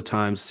most of the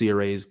time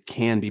CRAs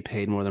can be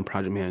paid more than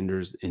project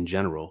managers in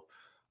general.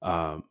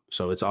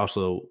 So it's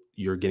also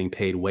you're getting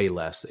paid way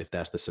less if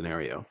that's the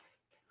scenario.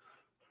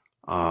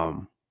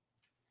 So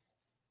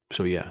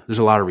yeah, there's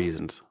a lot of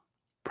reasons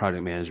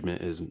project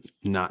management is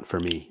not for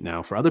me.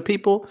 Now, for other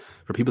people,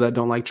 for people that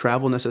don't like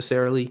travel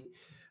necessarily,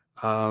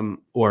 or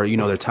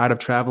they're tired of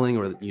traveling,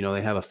 or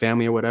they have a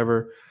family or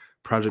whatever,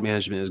 project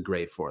management is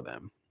great for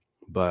them,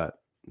 but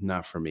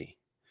not for me.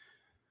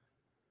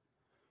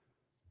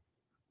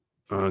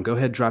 Go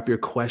ahead, drop your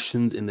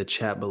questions in the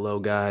chat below,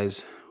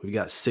 guys. We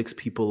got 6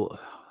 people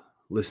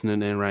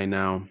listening in right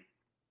now,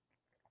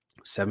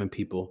 7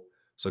 people.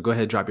 So go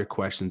ahead, drop your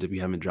questions if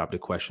you haven't dropped a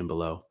question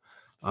below.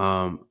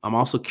 I'm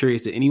also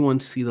curious, did anyone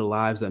see the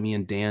lives that me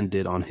and Dan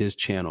did on his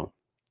channel?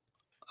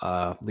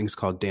 I think it's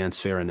called Dan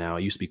Sfera now.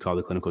 It used to be called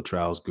the Clinical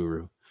Trials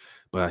Guru,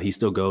 but he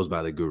still goes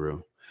by the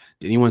Guru.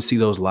 Did anyone see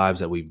those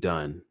lives that we've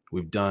done?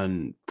 We've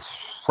done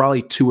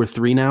probably 2 or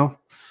 3 now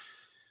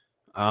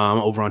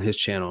over on his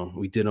channel.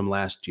 We did them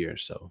last year.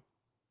 So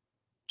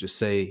just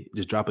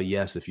drop a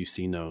yes if you've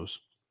seen those.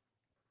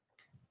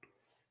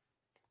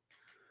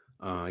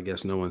 I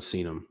guess no one's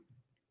seen them.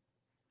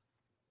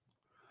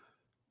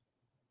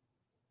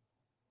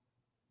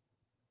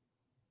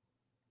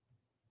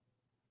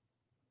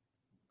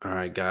 All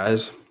right,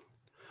 guys.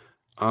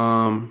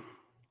 Oh,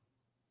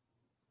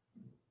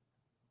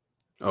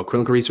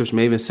 Clinical Research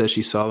Maven says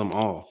she saw them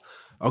all.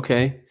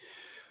 Okay.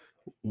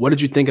 What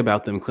did you think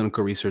about them,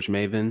 Clinical Research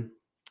Maven?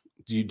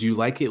 Do you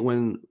like it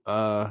when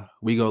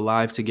we go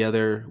live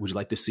together? Would you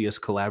like to see us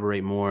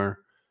collaborate more?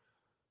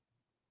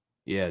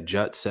 Yeah,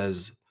 Jut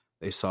says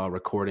they saw a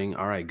recording.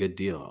 All right, good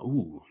deal.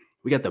 Ooh,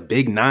 we got the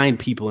big 9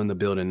 people in the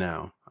building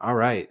now. All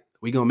right,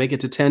 we gonna make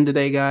it to 10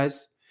 today,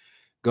 guys.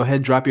 Go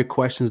ahead, drop your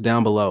questions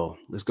down below.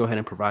 Let's go ahead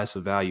and provide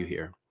some value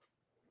here.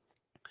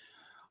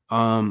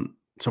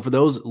 So for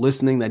those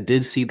listening that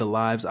did see the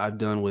lives I've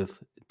done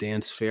with Dan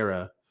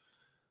Sfera,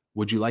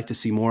 would you like to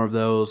see more of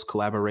those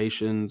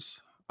collaborations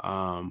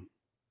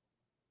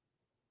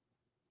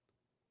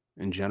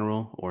in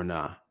general or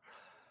not?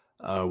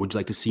 Would you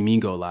like to see me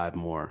go live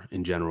more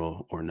in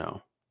general or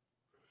no?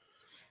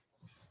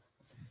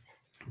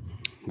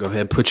 Go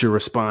ahead, put your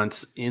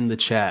response in the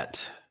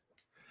chat.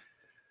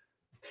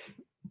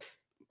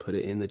 Put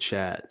it in the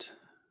chat.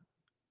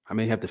 I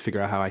may have to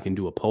figure out how I can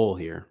do a poll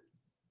here.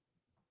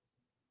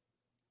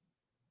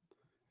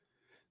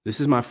 This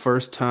is my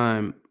first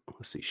time.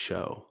 Let's see,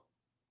 show.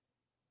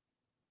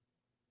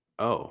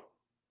 Oh,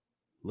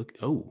 look.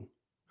 Oh,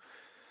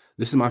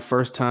 this is my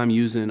first time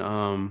using,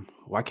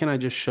 why can't I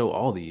just show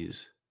all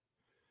these?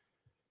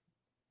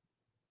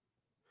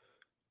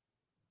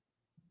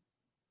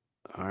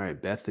 All right,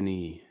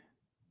 Bethany.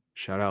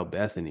 Shout out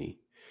Bethany.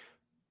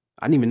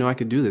 I didn't even know I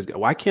could do this.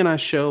 Why can't I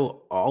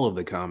show all of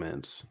the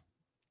comments?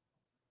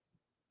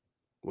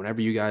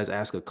 Whenever you guys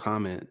ask a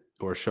comment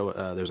or show,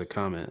 there's a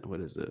comment. What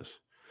is this?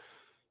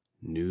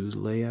 News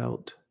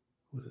layout.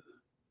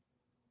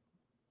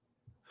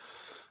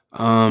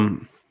 All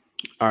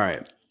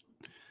right.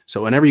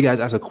 So whenever you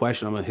guys ask a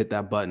question, I'm gonna hit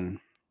that button.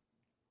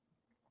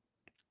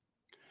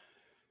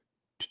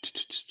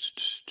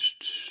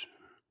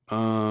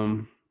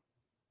 I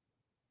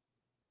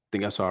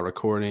think I saw a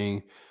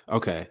recording.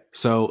 Okay.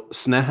 So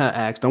Sneha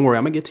asked, don't worry,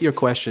 I'm gonna get to your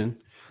question.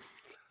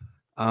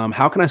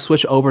 How can I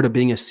switch over to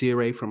being a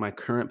CRA from my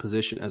current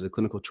position as a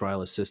clinical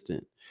trial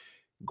assistant?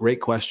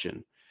 Great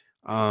question.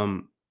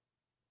 And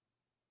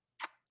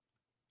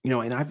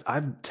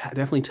I've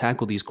definitely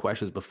tackled these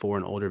questions before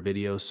in older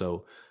videos,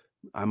 so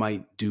I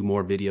might do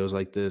more videos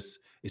like this.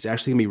 It's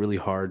actually gonna be really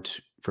hard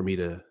for me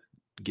to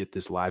get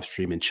this live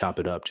stream and chop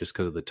it up just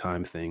because of the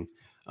time thing.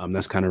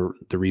 That's kind of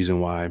the reason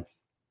why I'm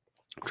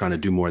trying to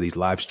do more of these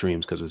live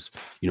streams, because it's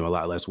a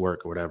lot less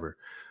work or whatever.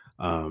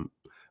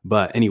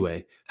 But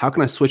anyway, how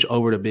can I switch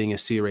over to being a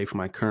CRA from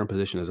my current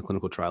position as a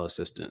clinical trial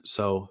assistant?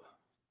 So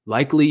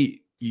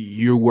likely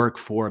you work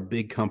for a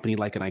big company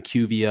like an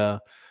IQVIA,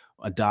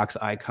 a Docs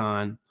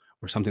Icon,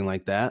 or something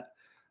like that.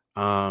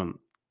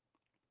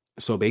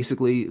 So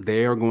basically,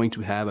 they are going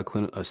to have a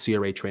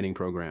CRA training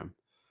program.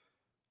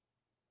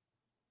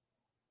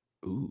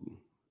 Ooh,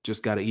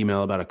 just got an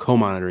email about a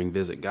co-monitoring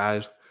visit,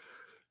 guys.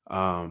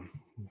 For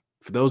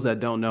those that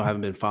don't know,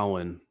 haven't been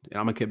following, and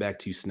I'm gonna get back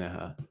to you,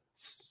 Sneha.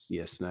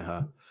 Yes,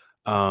 Sneha.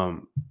 I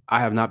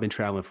have not been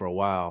traveling for a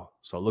while,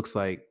 so it looks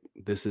like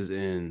this is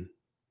in.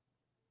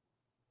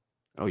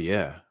 Oh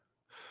yeah,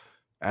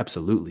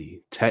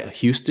 absolutely.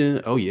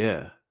 Houston. Oh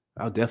yeah,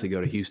 I'll definitely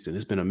go to Houston.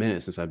 It's been a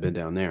minute since I've been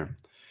down there.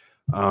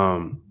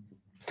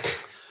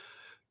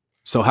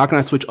 So how can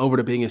I switch over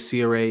to being a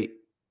CRA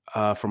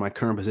for my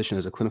current position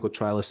as a clinical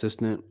trial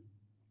assistant?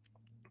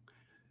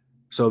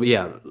 So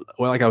yeah,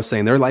 well, like I was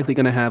saying, they're likely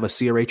going to have a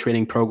CRA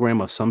training program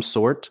of some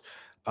sort.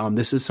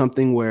 This is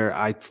something where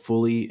I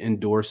fully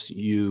endorse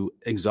you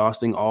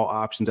exhausting all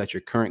options at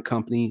your current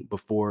company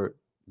before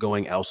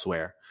going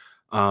elsewhere.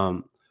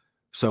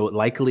 So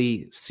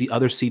likely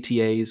other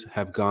CTAs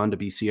have gone to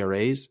be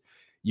CRAs.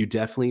 You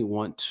definitely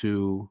want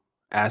to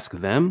ask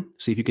them,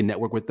 see if you can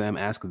network with them,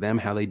 ask them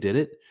how they did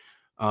it,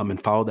 and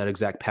follow that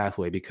exact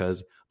pathway,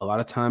 because a lot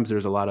of times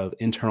there's a lot of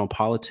internal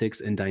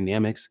politics and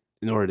dynamics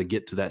in order to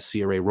get to that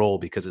CRA role,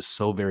 because it's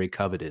so very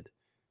coveted.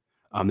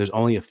 There's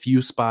only a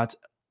few spots,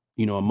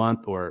 a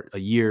month or a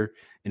year,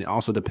 and it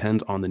also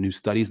depends on the new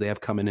studies they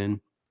have coming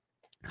in,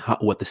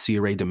 what the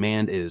CRA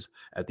demand is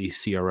at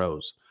these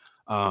CROs.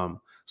 So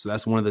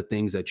that's one of the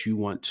things that you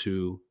want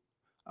to,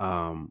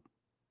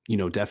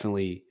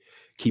 definitely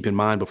keep in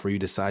mind before you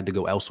decide to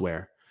go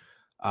elsewhere.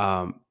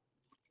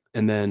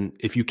 And then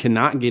if you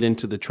cannot get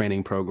into the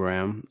training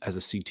program as a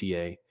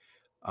CTA,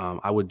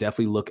 I would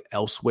definitely look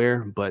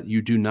elsewhere, but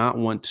you do not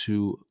want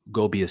to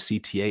go be a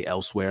CTA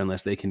elsewhere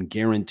unless they can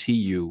guarantee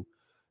you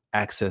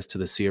access to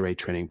the CRA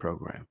training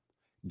program.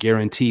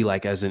 Guarantee,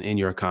 like as in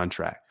your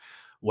contract.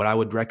 What I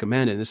would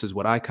recommend, and this is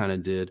what I kind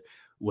of did,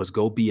 was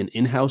go be an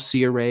in-house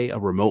CRA, a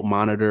remote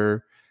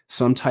monitor,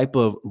 some type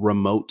of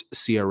remote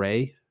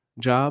CRA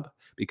job,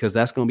 because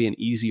that's going to be an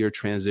easier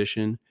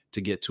transition to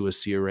get to a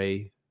CRA,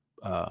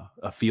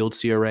 a field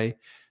CRA,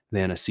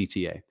 than a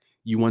CTA.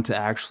 You want to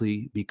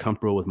actually be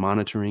comfortable with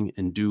monitoring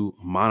and do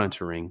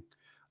monitoring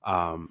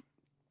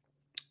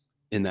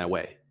in that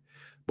way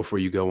before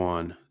you go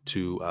on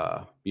to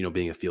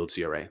being a field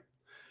CRA.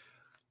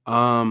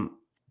 And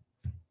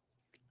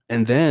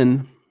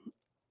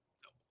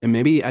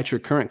maybe at your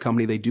current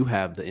company, they do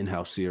have the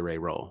in-house CRA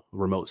role,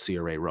 remote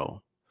CRA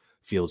role,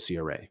 field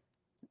CRA.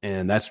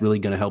 And that's really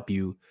going to help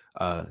you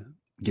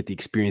get the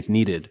experience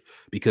needed,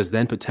 because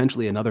then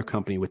potentially another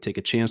company would take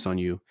a chance on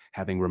you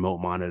having remote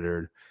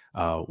monitored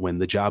when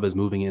the job is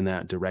moving in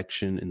that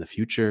direction in the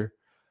future,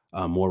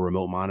 more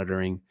remote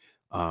monitoring.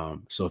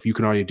 So if you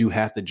can already do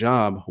half the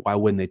job, why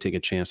wouldn't they take a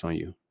chance on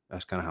you?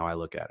 That's kind of how I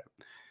look at it.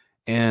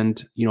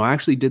 And, I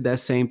actually did that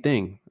same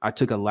thing. I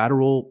took a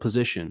lateral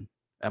position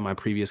at my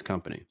previous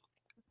company.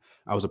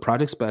 I was a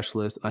project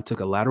specialist. I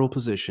took a lateral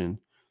position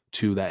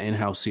to that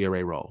in-house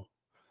CRA role.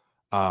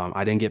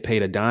 I didn't get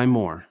paid a dime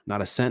more,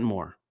 not a cent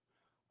more.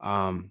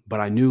 But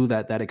I knew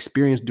that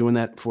experience doing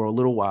that for a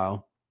little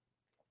while,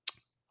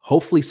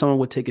 hopefully someone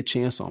would take a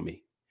chance on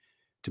me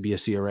to be a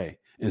CRA.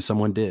 And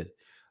someone did.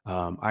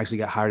 I actually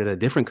got hired at a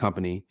different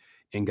company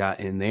and got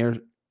in there.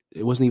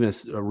 It wasn't even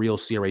a real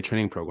CRA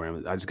training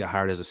program. I just got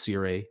hired as a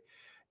CRA,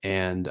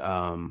 and,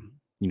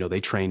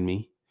 they trained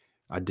me.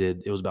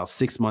 It was about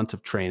 6 months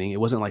of training. It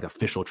wasn't like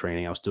official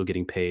training. I was still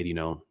getting paid,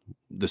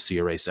 the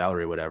CRA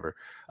salary or whatever.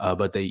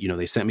 But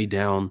they sent me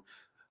down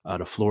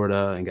to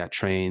Florida and got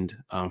trained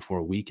for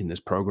a week in this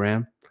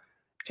program.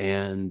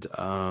 And,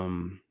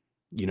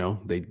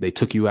 they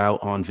took you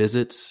out on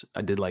visits.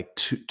 I did like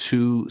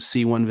two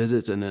C1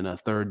 visits and then a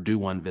third do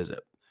one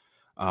visit.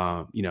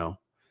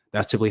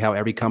 That's typically how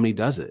every company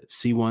does it.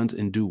 C1s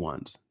and do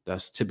ones.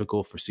 That's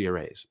typical for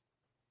CRAs.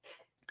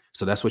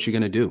 So that's what you're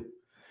going to do.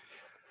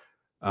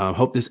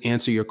 Hope this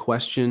answered your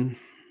question.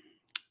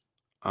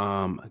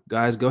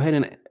 Guys, go ahead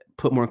and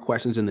put more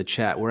questions in the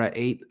chat. We're at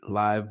 8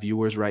 live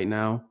viewers right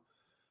now.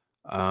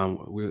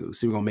 We're going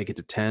to make it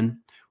to 10.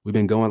 We've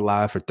been going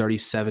live for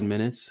 37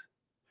 minutes.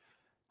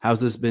 How's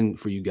this been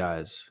for you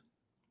guys?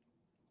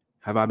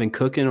 Have I been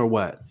cooking or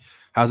what?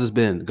 How's this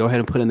been? Go ahead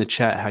and put in the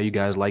chat how you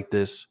guys like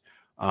this.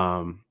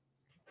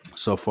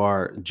 So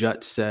far,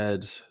 Jut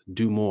says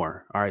do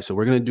more. All right, so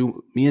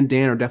me and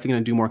Dan are definitely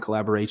going to do more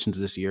collaborations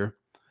this year.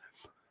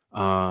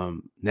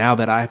 Now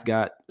that I've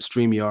got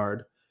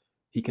StreamYard,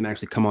 he can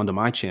actually come onto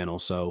my channel.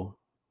 So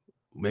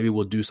maybe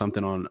we'll do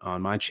something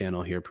on my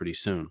channel here pretty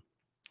soon.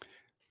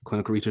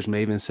 Clinical Research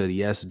Maven said,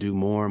 yes, do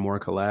more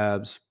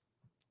collabs.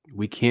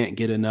 We can't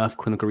get enough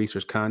clinical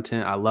research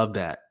content. I love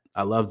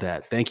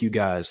that. Thank you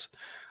guys.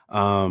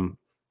 I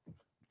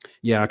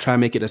try to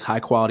make it as high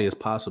quality as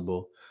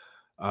possible.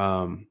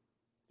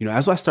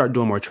 As I start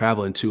doing more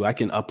traveling too, I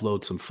can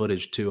upload some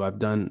footage too. I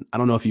don't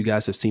know if you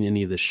guys have seen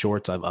any of the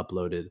shorts I've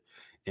uploaded,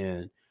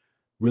 and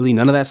really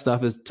none of that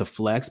stuff is to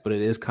flex, but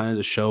it is kind of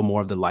to show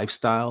more of the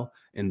lifestyle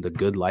and the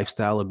good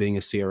lifestyle of being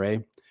a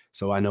CRA.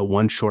 So I know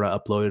one short I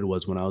uploaded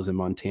was when I was in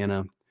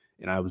Montana,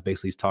 and I was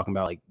basically talking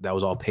about like that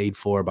was all paid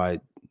for by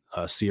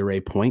CRA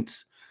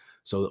points.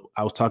 So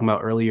I was talking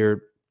about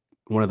earlier,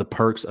 one of the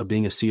perks of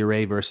being a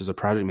CRA versus a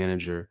project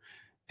manager,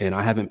 and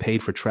I haven't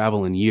paid for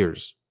travel in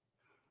years.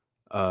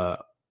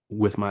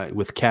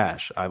 With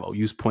cash, I've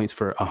used points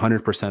for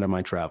 100% of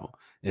my travel.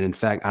 And in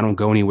fact, I don't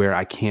go anywhere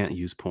I can't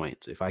use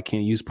points. If I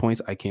can't use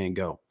points, I can't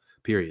go,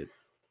 period.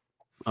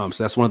 So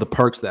that's one of the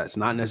perks that's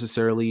not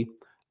necessarily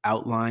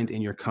outlined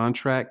in your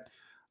contract.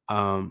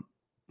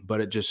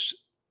 But it just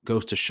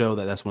goes to show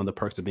that that's one of the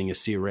perks of being a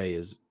CRA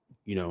is,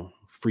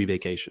 free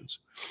vacations.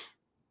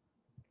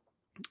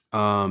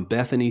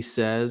 Bethany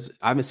says,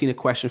 I haven't seen a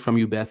question from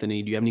you,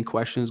 Bethany. Do you have any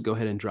questions? Go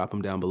ahead and drop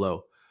them down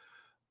below.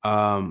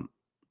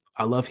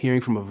 I love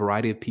hearing from a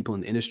variety of people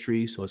in the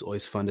industry, so it's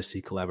always fun to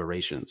see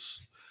collaborations.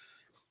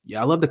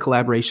 Yeah, I love the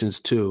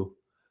collaborations too.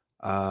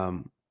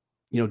 Dan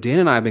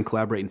and I have been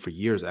collaborating for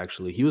years,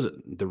 actually. He was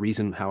the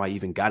reason how I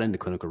even got into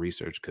clinical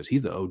research, because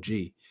he's the OG.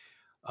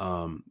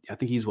 I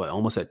think he's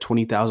almost at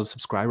 20,000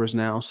 subscribers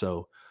now.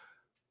 So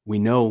we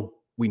know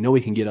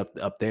we can get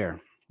up there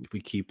if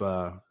we keep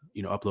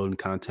uploading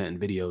content and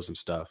videos and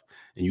stuff,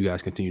 and you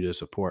guys continue to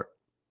support.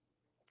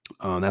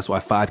 That's why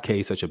 5K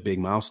is such a big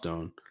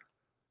milestone.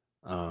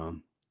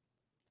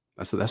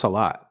 That's a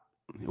lot.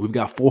 We've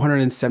got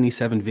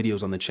 477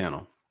 videos on the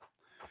channel.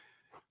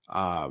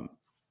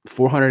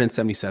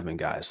 477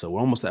 guys. So we're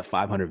almost at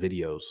 500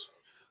 videos.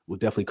 We'll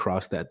definitely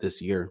cross that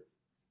this year.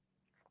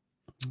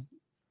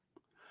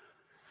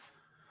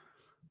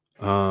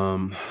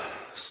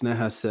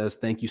 Sneha says,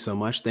 thank you so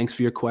much. Thanks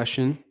for your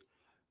question.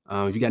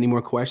 If you got any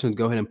more questions,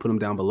 go ahead and put them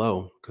down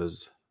below,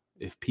 because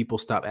if people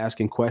stop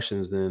asking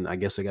questions, then I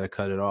guess I got to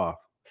cut it off.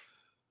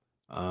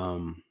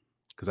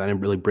 Because I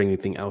didn't really bring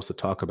anything else to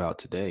talk about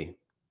today.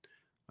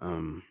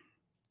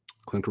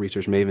 Clinical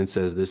Research Maven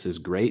says this is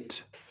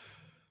great.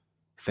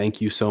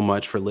 Thank you so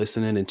much for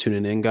listening and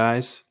tuning in,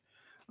 guys.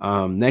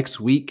 Next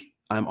week,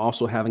 I'm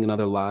also having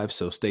another live,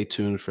 so stay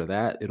tuned for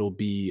that. It'll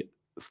be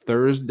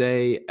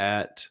Thursday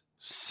at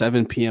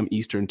 7 p.m.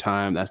 Eastern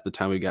time. That's the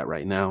time we got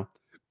right now.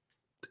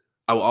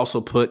 I will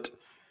also put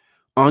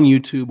on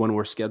YouTube when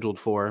we're scheduled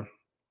for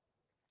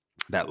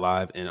that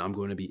live, and I'm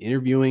going to be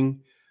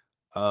interviewing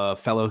a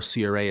fellow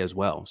CRA as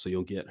well, so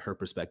you'll get her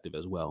perspective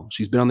as well.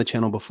 She's been on the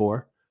channel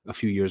before a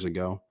few years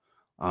ago,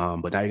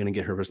 but now you're going to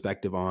get her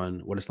perspective on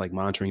what it's like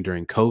monitoring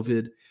during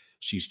COVID.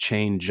 She's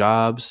changed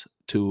jobs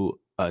to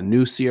a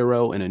new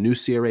CRO in a new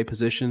CRA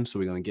position, so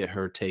we're going to get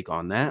her take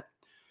on that.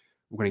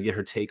 We're going to get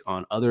her take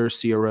on other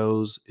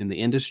CROs in the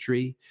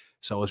industry.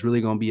 So it's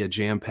really going to be a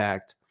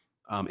jam-packed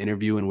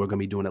interview, and we're going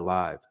to be doing it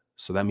live.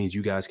 So that means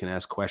you guys can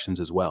ask questions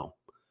as well.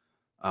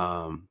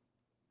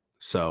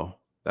 So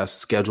that's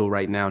scheduled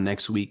right now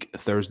next week,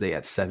 Thursday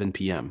at 7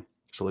 p.m.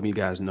 So let me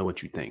guys know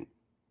what you think.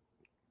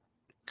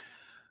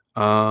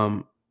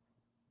 All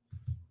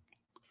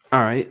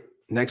right.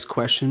 Next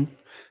question.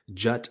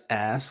 Jut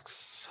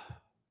asks,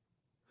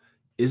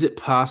 is it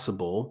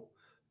possible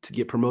to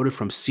get promoted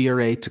from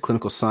CRA to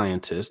clinical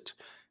scientist?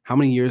 How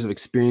many years of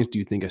experience do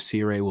you think a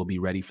CRA will be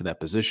ready for that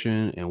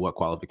position, and what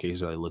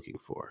qualifications are they looking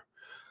for?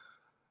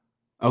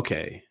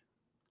 Okay.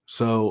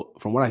 So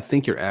from what I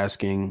think you're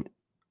asking,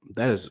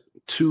 that is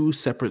two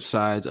separate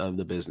sides of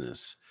the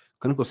business.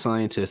 Clinical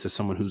scientist is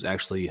someone who's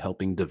actually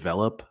helping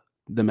develop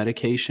the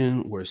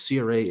medication, where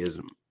CRA is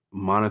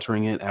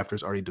monitoring it after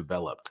it's already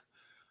developed.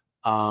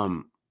 I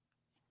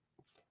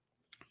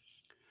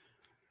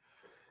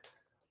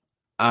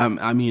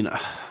mean,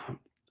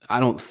 I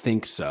don't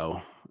think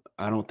so.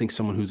 I don't think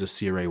someone who's a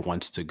CRA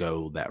wants to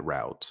go that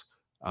route.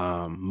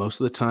 Most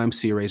of the time,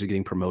 CRAs are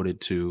getting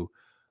promoted to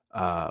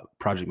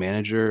project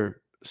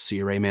manager,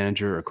 CRA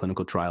manager, or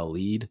clinical trial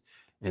lead,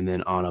 and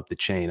then on up the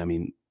chain. I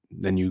mean,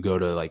 then you go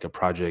to like a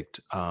project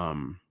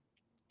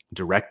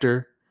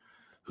director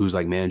who's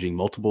like managing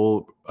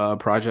multiple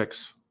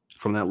projects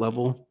from that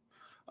level.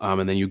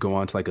 And then you go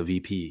on to like a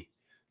VP.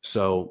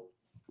 So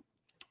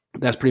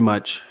that's pretty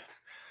much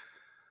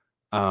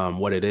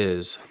what it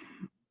is.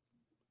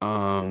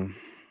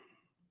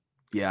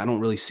 Yeah, I don't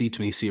really see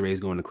too many CRAs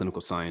going to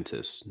clinical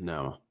scientists.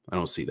 No, I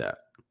don't see that.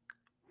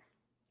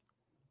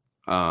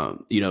 I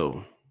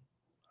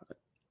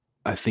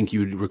think you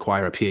would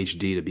require a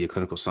PhD to be a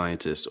clinical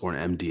scientist, or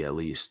an MD at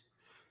least.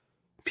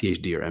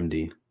 PhD or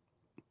MD.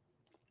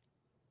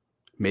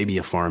 Maybe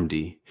a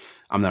PharmD.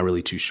 I'm not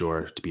really too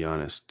sure, to be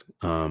honest.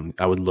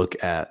 I would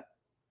look at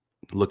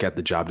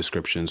the job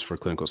descriptions for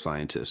clinical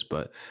scientists,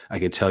 but I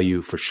can tell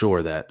you for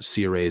sure that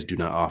CRAs do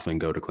not often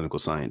go to clinical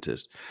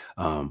scientists.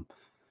 A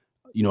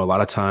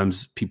lot of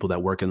times people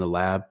that work in the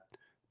lab,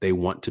 they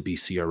want to be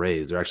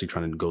CRAs. They're actually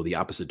trying to go the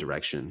opposite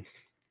direction.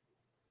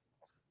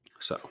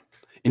 So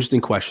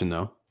interesting question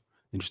though.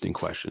 Interesting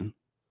question.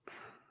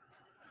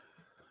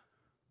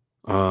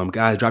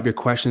 Guys, drop your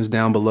questions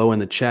down below in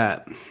the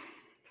chat.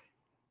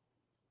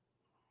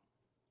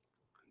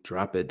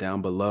 Drop it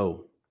down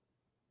below.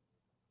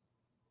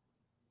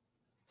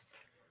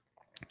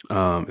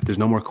 If there's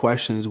no more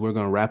questions, we're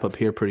going to wrap up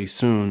here pretty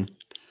soon.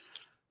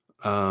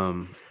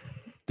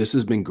 This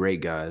has been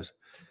great, guys.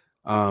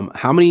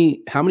 How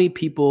many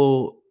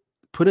people,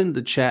 put in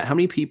the chat, how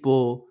many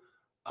people,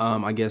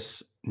 I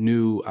guess,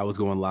 knew I was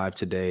going live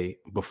today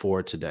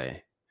before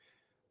today?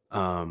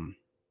 And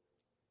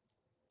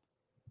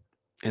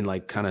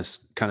like kind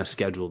of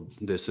scheduled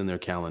this in their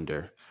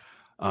calendar.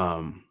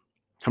 How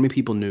many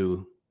people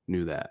knew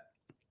that?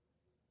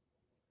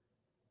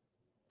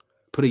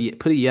 Put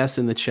a yes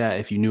in the chat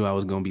if you knew I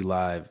was going to be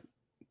live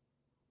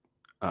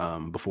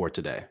before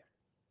today.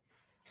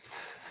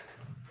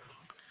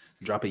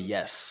 Drop a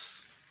yes.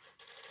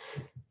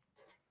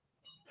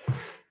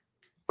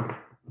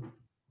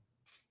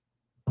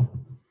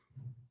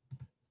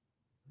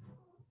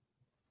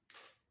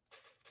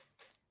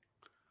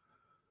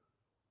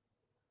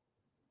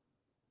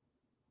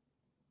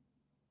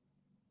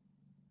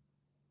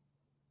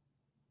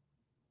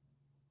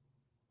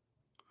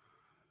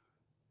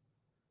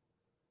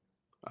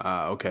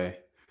 Okay.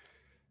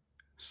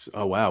 So,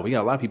 oh wow, we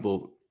got a lot of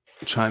people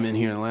chime in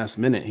here in the last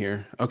minute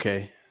here.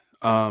 Okay.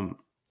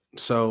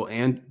 So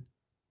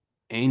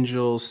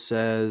Angel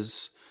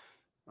says,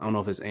 I don't know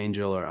if it's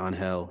Angel or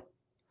Angel.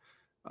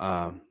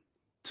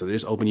 So they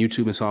just opened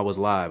YouTube and saw I was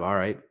live. All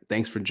right.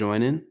 Thanks for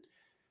joining.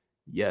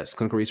 Yes,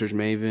 Clinical Research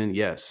Maven.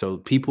 Yes. So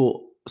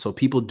people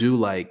do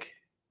like,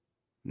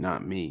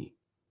 not me.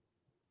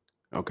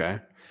 Okay.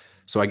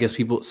 So I guess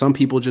some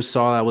people just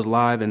saw I was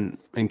live and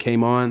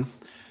came on.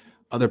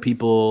 Other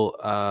people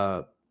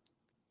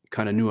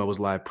kind of knew I was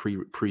live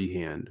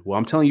pre-hand. Well,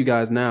 I'm telling you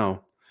guys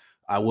now,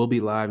 I will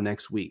be live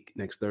next week,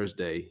 next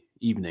Thursday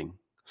evening,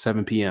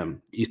 7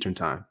 p.m. Eastern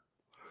time.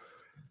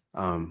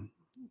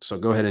 So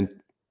go ahead and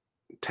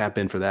tap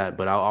in for that.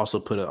 But I'll also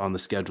put it on the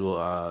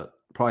schedule.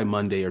 Probably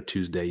Monday or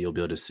Tuesday, you'll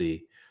be able to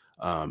see,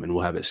 and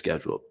we'll have it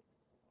scheduled.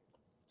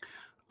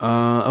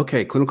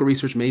 Okay, Clinical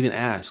Research Maven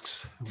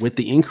asks, with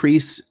the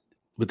increased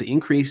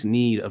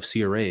need of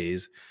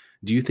CRAs,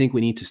 do you think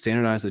we need to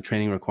standardize the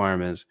training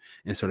requirements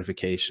and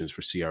certifications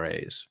for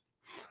CRAs?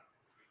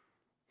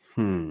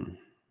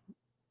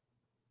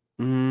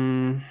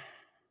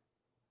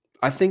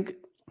 I think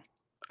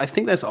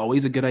that's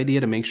always a good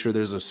idea to make sure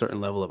there's a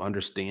certain level of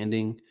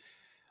understanding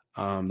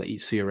that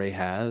each CRA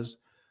has.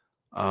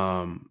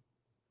 Um,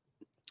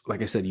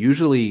 like I said,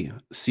 usually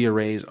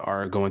CRAs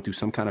are going through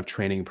some kind of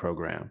training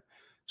program.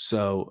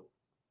 So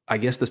I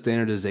guess the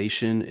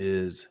standardization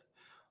is,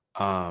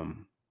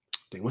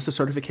 what's the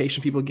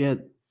certification people get?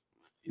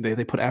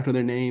 They put after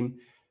their name.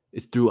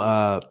 It's through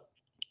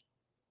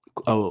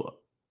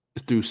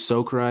it's through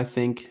SOCRA, I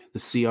think. The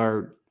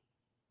CR,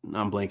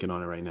 I'm blanking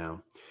on it right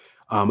now.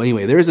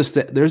 Anyway, there's a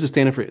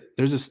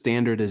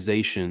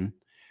standardization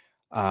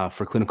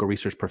for clinical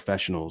research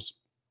professionals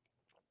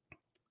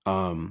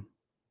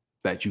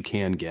that you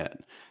can get.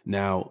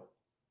 Now,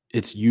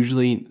 it's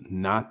usually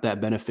not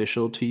that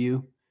beneficial to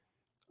you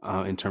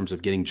in terms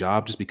of getting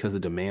jobs, just because the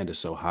demand is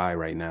so high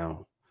right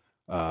now.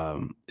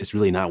 It's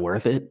really not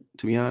worth it,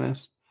 to be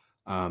honest.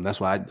 That's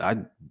why I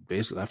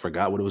basically, I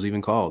forgot what it was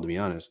even called, to be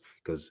honest,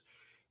 because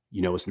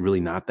it's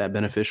really not that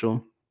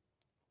beneficial.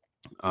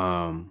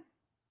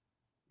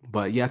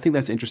 But yeah, I think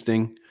that's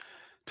interesting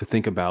to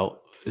think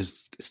about,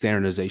 is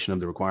standardization of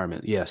the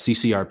requirement. Yeah,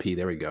 CCRP.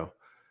 There we go.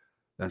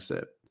 That's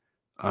it.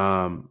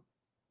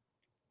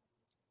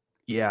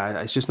 Yeah,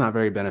 it's just not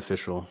very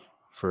beneficial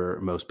for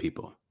most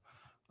people.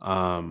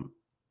 But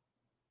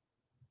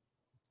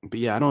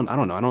yeah, I don't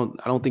know. I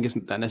don't think it's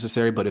that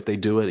necessary, but if they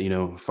do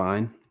it,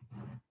 fine.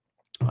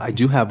 I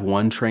do have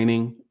one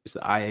training. It's the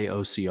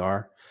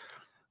IAOCR.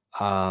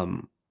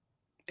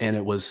 And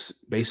it was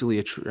basically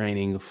a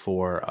training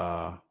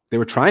for, they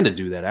were trying to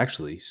do that,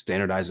 actually,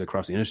 standardize it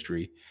across the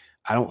industry.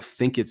 I don't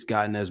think it's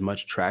gotten as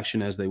much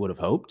traction as they would have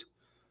hoped,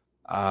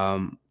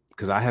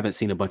 because I haven't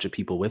seen a bunch of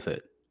people with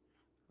it.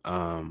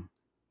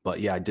 But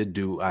yeah,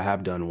 I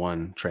have done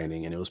one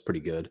training, and it was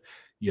pretty good.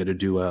 You had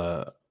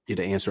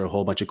to answer a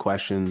whole bunch of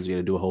questions. You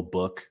had to do a whole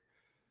book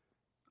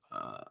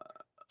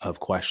of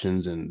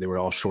questions, and they were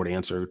all short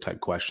answer type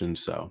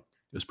questions. So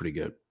it was pretty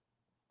good.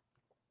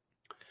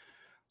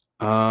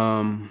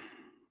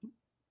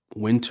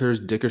 Winters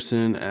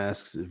Dickerson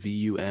asks,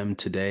 VUM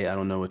today. I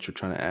don't know what you're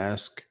trying to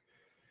ask.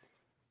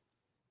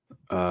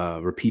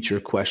 Repeat your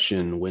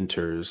question,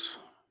 Winters.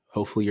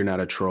 Hopefully you're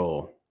not a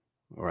troll,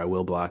 or I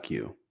will block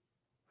you.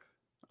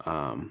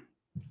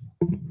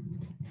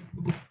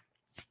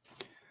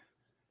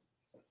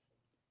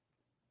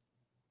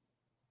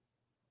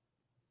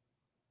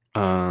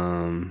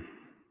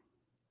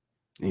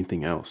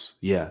 Anything else?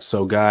 Yeah.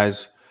 So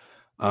guys,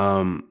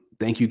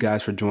 thank you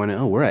guys for joining.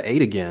 Oh, we're at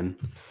 8 again.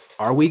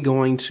 Are we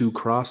going to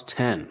cross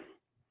 10?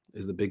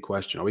 Is the big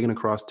question. Are we going to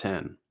cross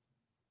 10?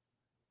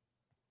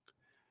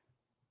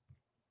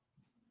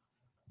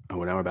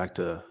 Oh, now we're back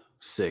to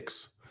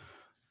 6.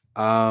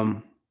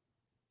 So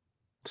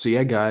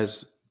yeah,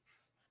 guys,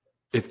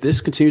 if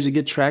this continues to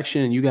get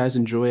traction and you guys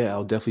enjoy it,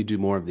 I'll definitely do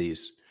more of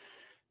these.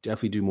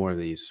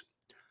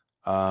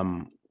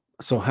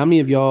 So how many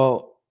of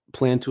y'all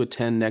plan to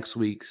attend next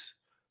week's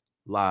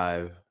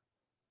live?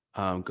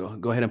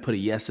 Go ahead and put a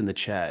yes in the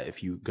chat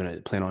if you're going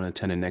to plan on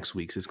attending next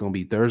week's. It's going to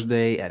be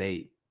Thursday at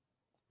 8.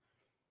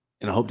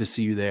 And I hope to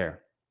see you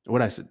there.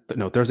 What I said?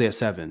 No, Thursday at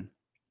 7.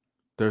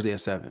 Put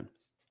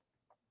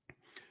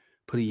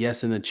a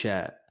yes in the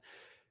chat.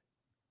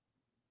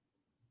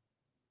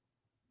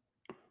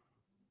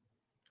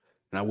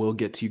 And I will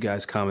get to you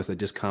guys' comments that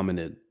just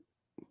commented.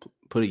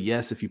 Put a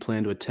yes if you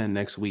plan to attend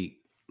next week.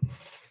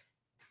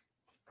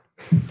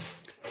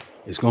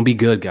 It's going to be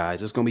good,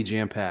 guys. It's going to be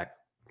jam-packed.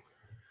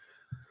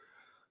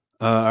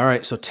 All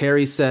right. So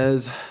Terry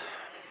says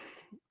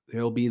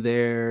they'll be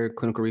there.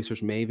 Clinical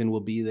Research Maven will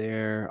be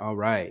there. All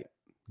right.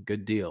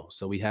 Good deal.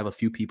 So we have a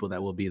few people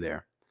that will be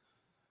there.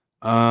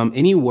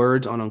 Any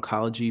words on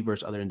oncology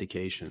versus other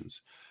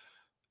indications?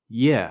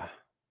 Yeah.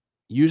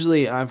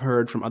 Usually I've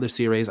heard from other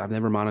CRAs. I've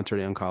never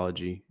monitored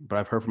oncology, but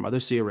I've heard from other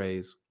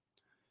CRAs,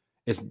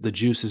 the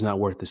juice is not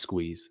worth the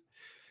squeeze.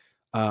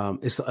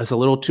 It's a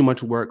little too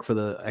much work for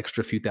the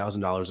extra few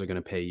 $1,000s they're going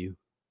to pay you.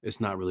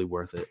 It's not really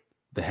worth it.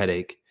 The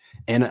headache.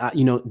 And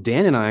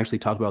Dan and I actually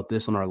talked about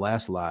this on our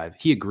last live.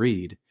 He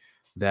agreed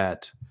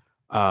that,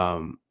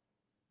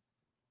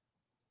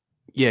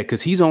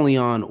 because he's only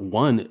on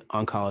one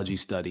oncology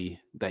study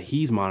that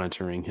he's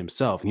monitoring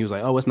himself. And he was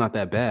like, oh, it's not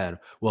that bad.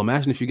 Well,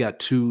 imagine if you got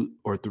 2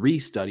 or 3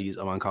 studies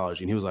of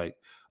oncology. And he was like,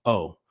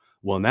 oh,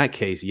 well, in that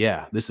case,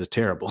 yeah, this is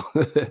terrible.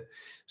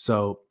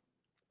 So,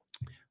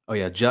 oh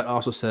yeah, Jut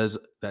also says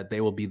that they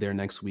will be there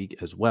next week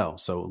as well.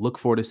 So look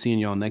forward to seeing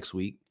y'all next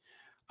week.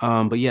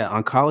 But yeah,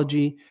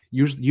 oncology,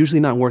 usually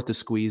not worth the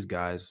squeeze,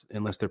 guys,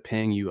 unless they're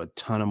paying you a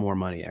ton of more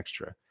money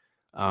extra.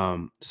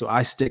 So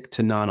I stick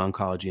to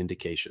non-oncology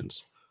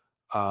indications.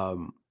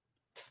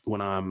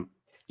 When I'm,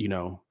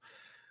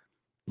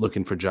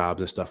 looking for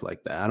jobs and stuff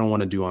like that. I don't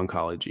want to do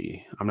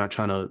oncology. I'm not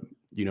trying to,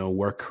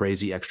 work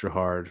crazy extra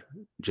hard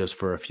just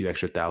for a few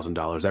extra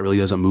 $1,000. That really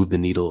doesn't move the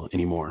needle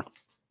anymore.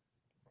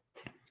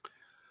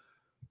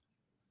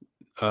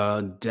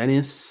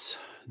 Dennis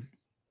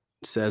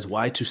says,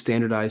 why to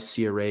standardize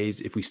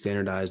CRAs if we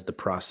standardize the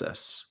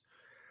process?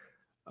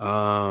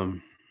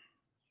 To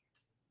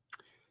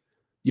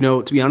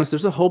be honest,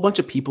 there's a whole bunch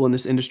of people in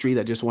this industry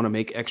that just want to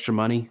make extra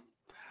money.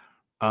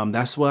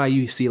 That's why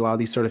you see a lot of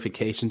these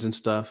certifications and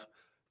stuff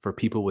for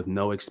people with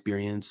no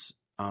experience,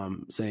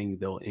 saying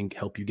they'll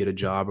help you get a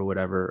job or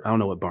whatever. I don't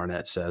know what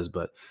Barnett says,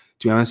 but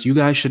to be honest, you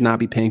guys should not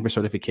be paying for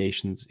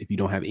certifications if you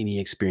don't have any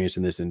experience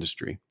in this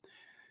industry.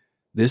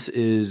 This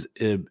is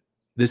a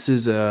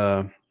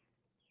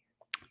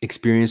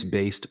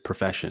experience-based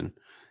profession,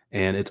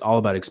 and it's all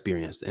about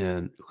experience.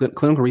 And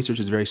clinical research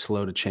is very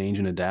slow to change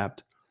and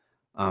adapt.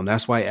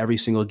 That's why every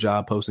single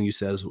job posting you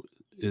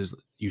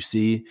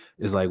see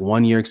is like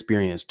 1 year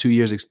experience, 2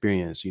 years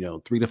experience,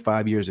 3 to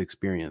 5 years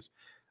experience.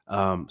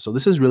 So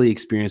this is really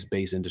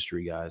experience-based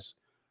industry, guys.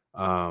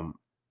 And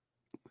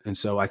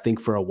so I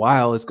think for a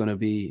while it's going to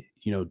be,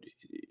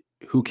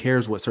 who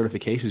cares what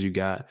certifications you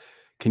got?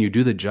 Can you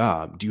do the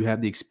job? Do you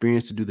have the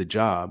experience to do the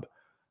job?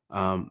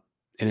 And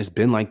it's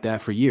been like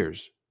that for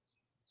years.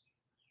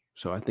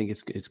 So I think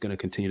it's going to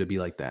continue to be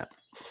like that.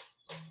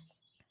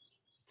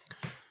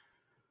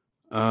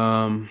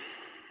 All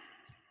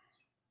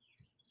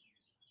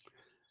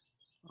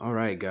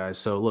right, guys.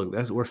 So look,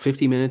 we're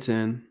 50 minutes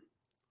in.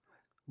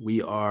 We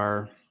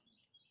had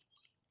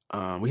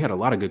a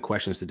lot of good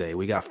questions today.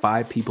 We got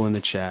 5 people in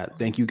the chat.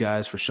 Thank you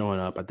guys for showing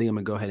up. I think I'm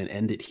gonna go ahead and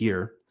end it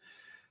here.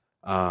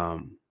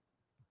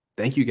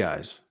 Thank you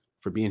guys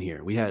for being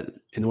here.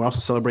 And we're also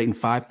celebrating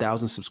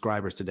 5,000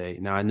 subscribers today.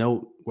 Now I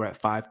know we're at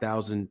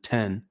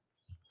 5,010,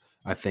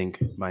 I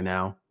think by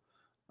now.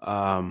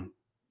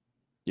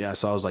 Yeah, I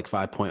saw it was like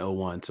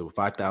 5.01. So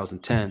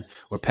 5,010.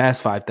 We're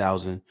past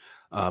 5,000.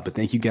 But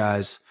thank you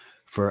guys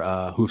for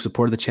who have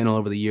supported the channel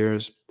over the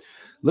years.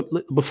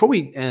 Before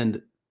we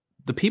end,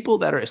 the people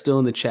that are still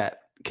in the chat,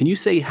 can you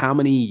say how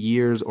many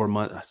years or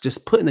months?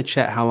 Just put in the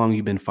chat how long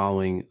you've been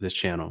following this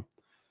channel.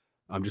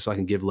 Just so I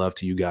can give love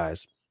to you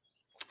guys.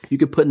 You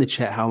could put in the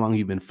chat how long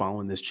you've been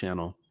following this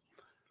channel.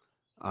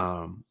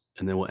 And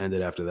then we'll end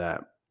it after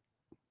that.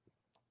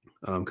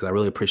 Because I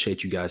really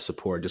appreciate you guys'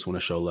 support. Just want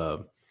to show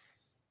love.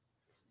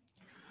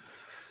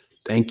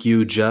 Thank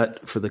you,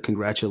 Jut, for the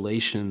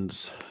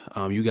congratulations.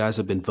 You guys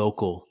have been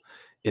vocal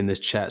in this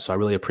chat, so I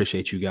really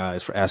appreciate you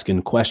guys for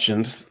asking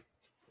questions.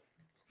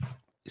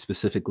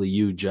 Specifically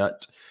you,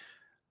 Jut.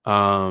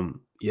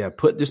 Yeah,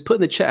 just put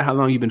in the chat how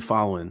long you've been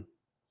following,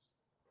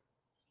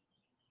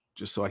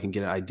 just so I can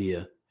get an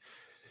idea.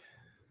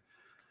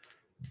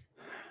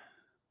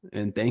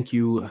 And thank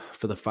you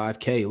for the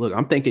 5K. Look,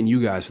 I'm thanking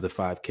you guys for the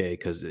 5K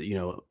because,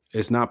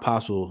 it's not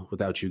possible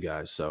without you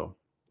guys. So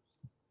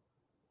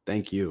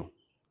thank you.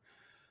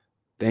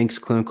 Thanks,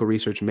 Clinical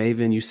Research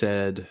Maven. You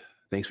said,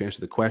 thanks for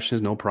answering the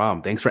questions. No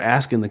problem. Thanks for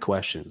asking the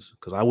questions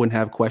because I wouldn't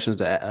have questions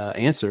to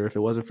answer if it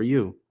wasn't for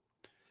you.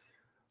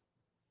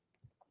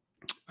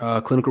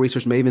 Clinical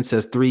Research Maven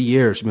says 3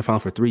 years. You've been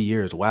following for 3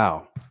 years.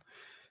 Wow.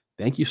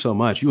 Thank you so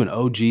much. You an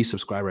OG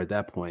subscriber at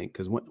that point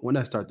because when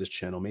did I start this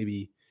channel?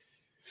 Maybe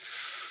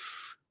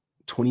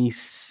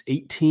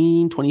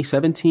 2018,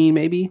 2017,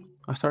 maybe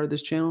I started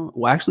this channel.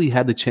 Well, I actually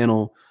had the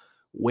channel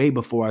way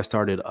before I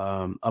started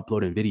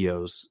uploading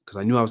videos because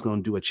I knew I was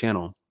going to do a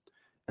channel,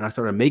 and I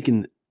started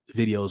making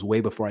videos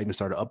way before I even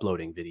started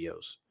uploading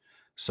videos.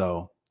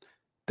 So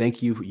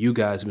thank you. You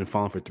guys have been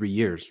following for 3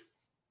 years.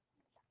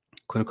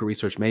 Clinical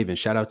Research Maven,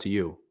 shout out to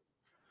you.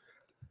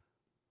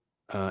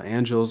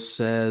 Angels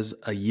says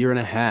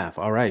 1.5 years.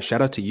 All right.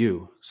 Shout out to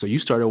you. So you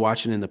started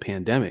watching in the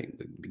pandemic,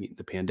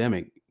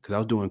 because I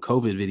was doing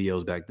COVID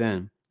videos back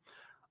then.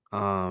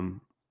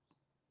 Videos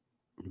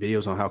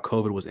on how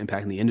COVID was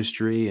impacting the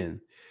industry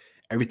and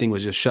everything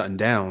was just shutting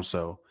down.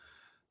 So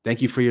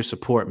thank you for your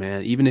support,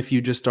 man. Even if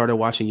you just started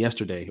watching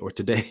yesterday or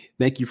today,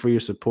 thank you for your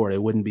support.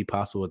 It wouldn't be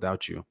possible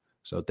without you.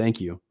 So thank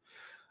you.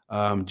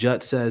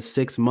 Jut says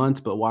 6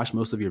 months, but watch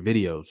most of your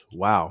videos.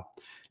 Wow.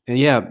 And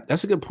yeah,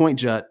 that's a good point,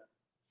 Jut.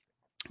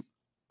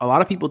 A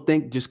lot of people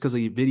think just because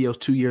a video is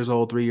 2 years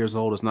old, 3 years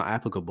old, it's not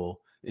applicable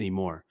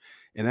anymore.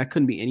 And that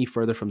couldn't be any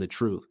further from the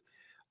truth.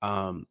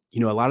 A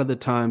lot of the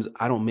times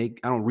I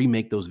don't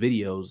remake those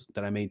videos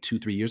that I made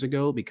 2-3 years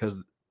ago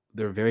because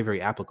they're very,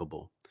 very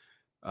applicable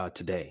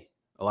today.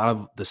 A lot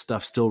of the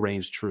stuff still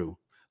reigns true.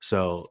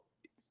 So,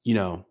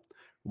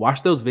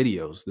 watch those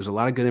videos. There's a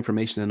lot of good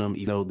information in them,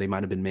 even though they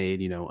might have been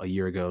made, 1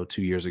 year ago,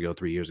 2 years ago,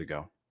 3 years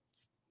ago.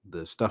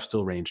 The stuff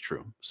still reigns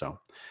true. So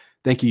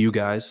thank you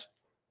guys.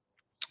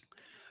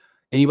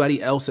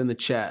 Anybody else in the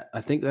chat?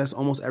 I think that's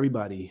almost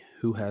everybody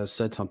who has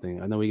said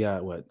something. I know we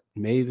got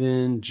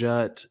Maven,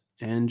 Jut,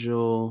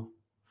 Angel.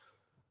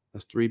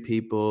 That's 3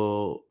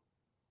 people.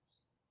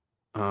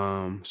 So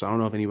I don't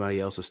know if anybody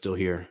else is still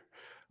here,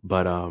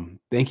 but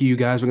thank you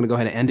guys. We're going to go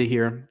ahead and end it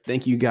here.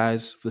 Thank you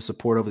guys for the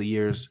support over the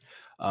years.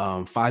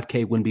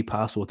 5K wouldn't be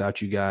possible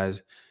without you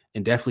guys,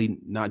 and definitely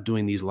not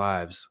doing these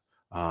lives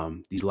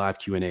these live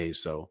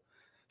Q&As. So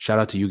shout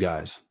out to you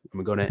guys.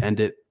 I'm going to end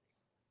it.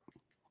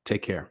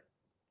 Take care.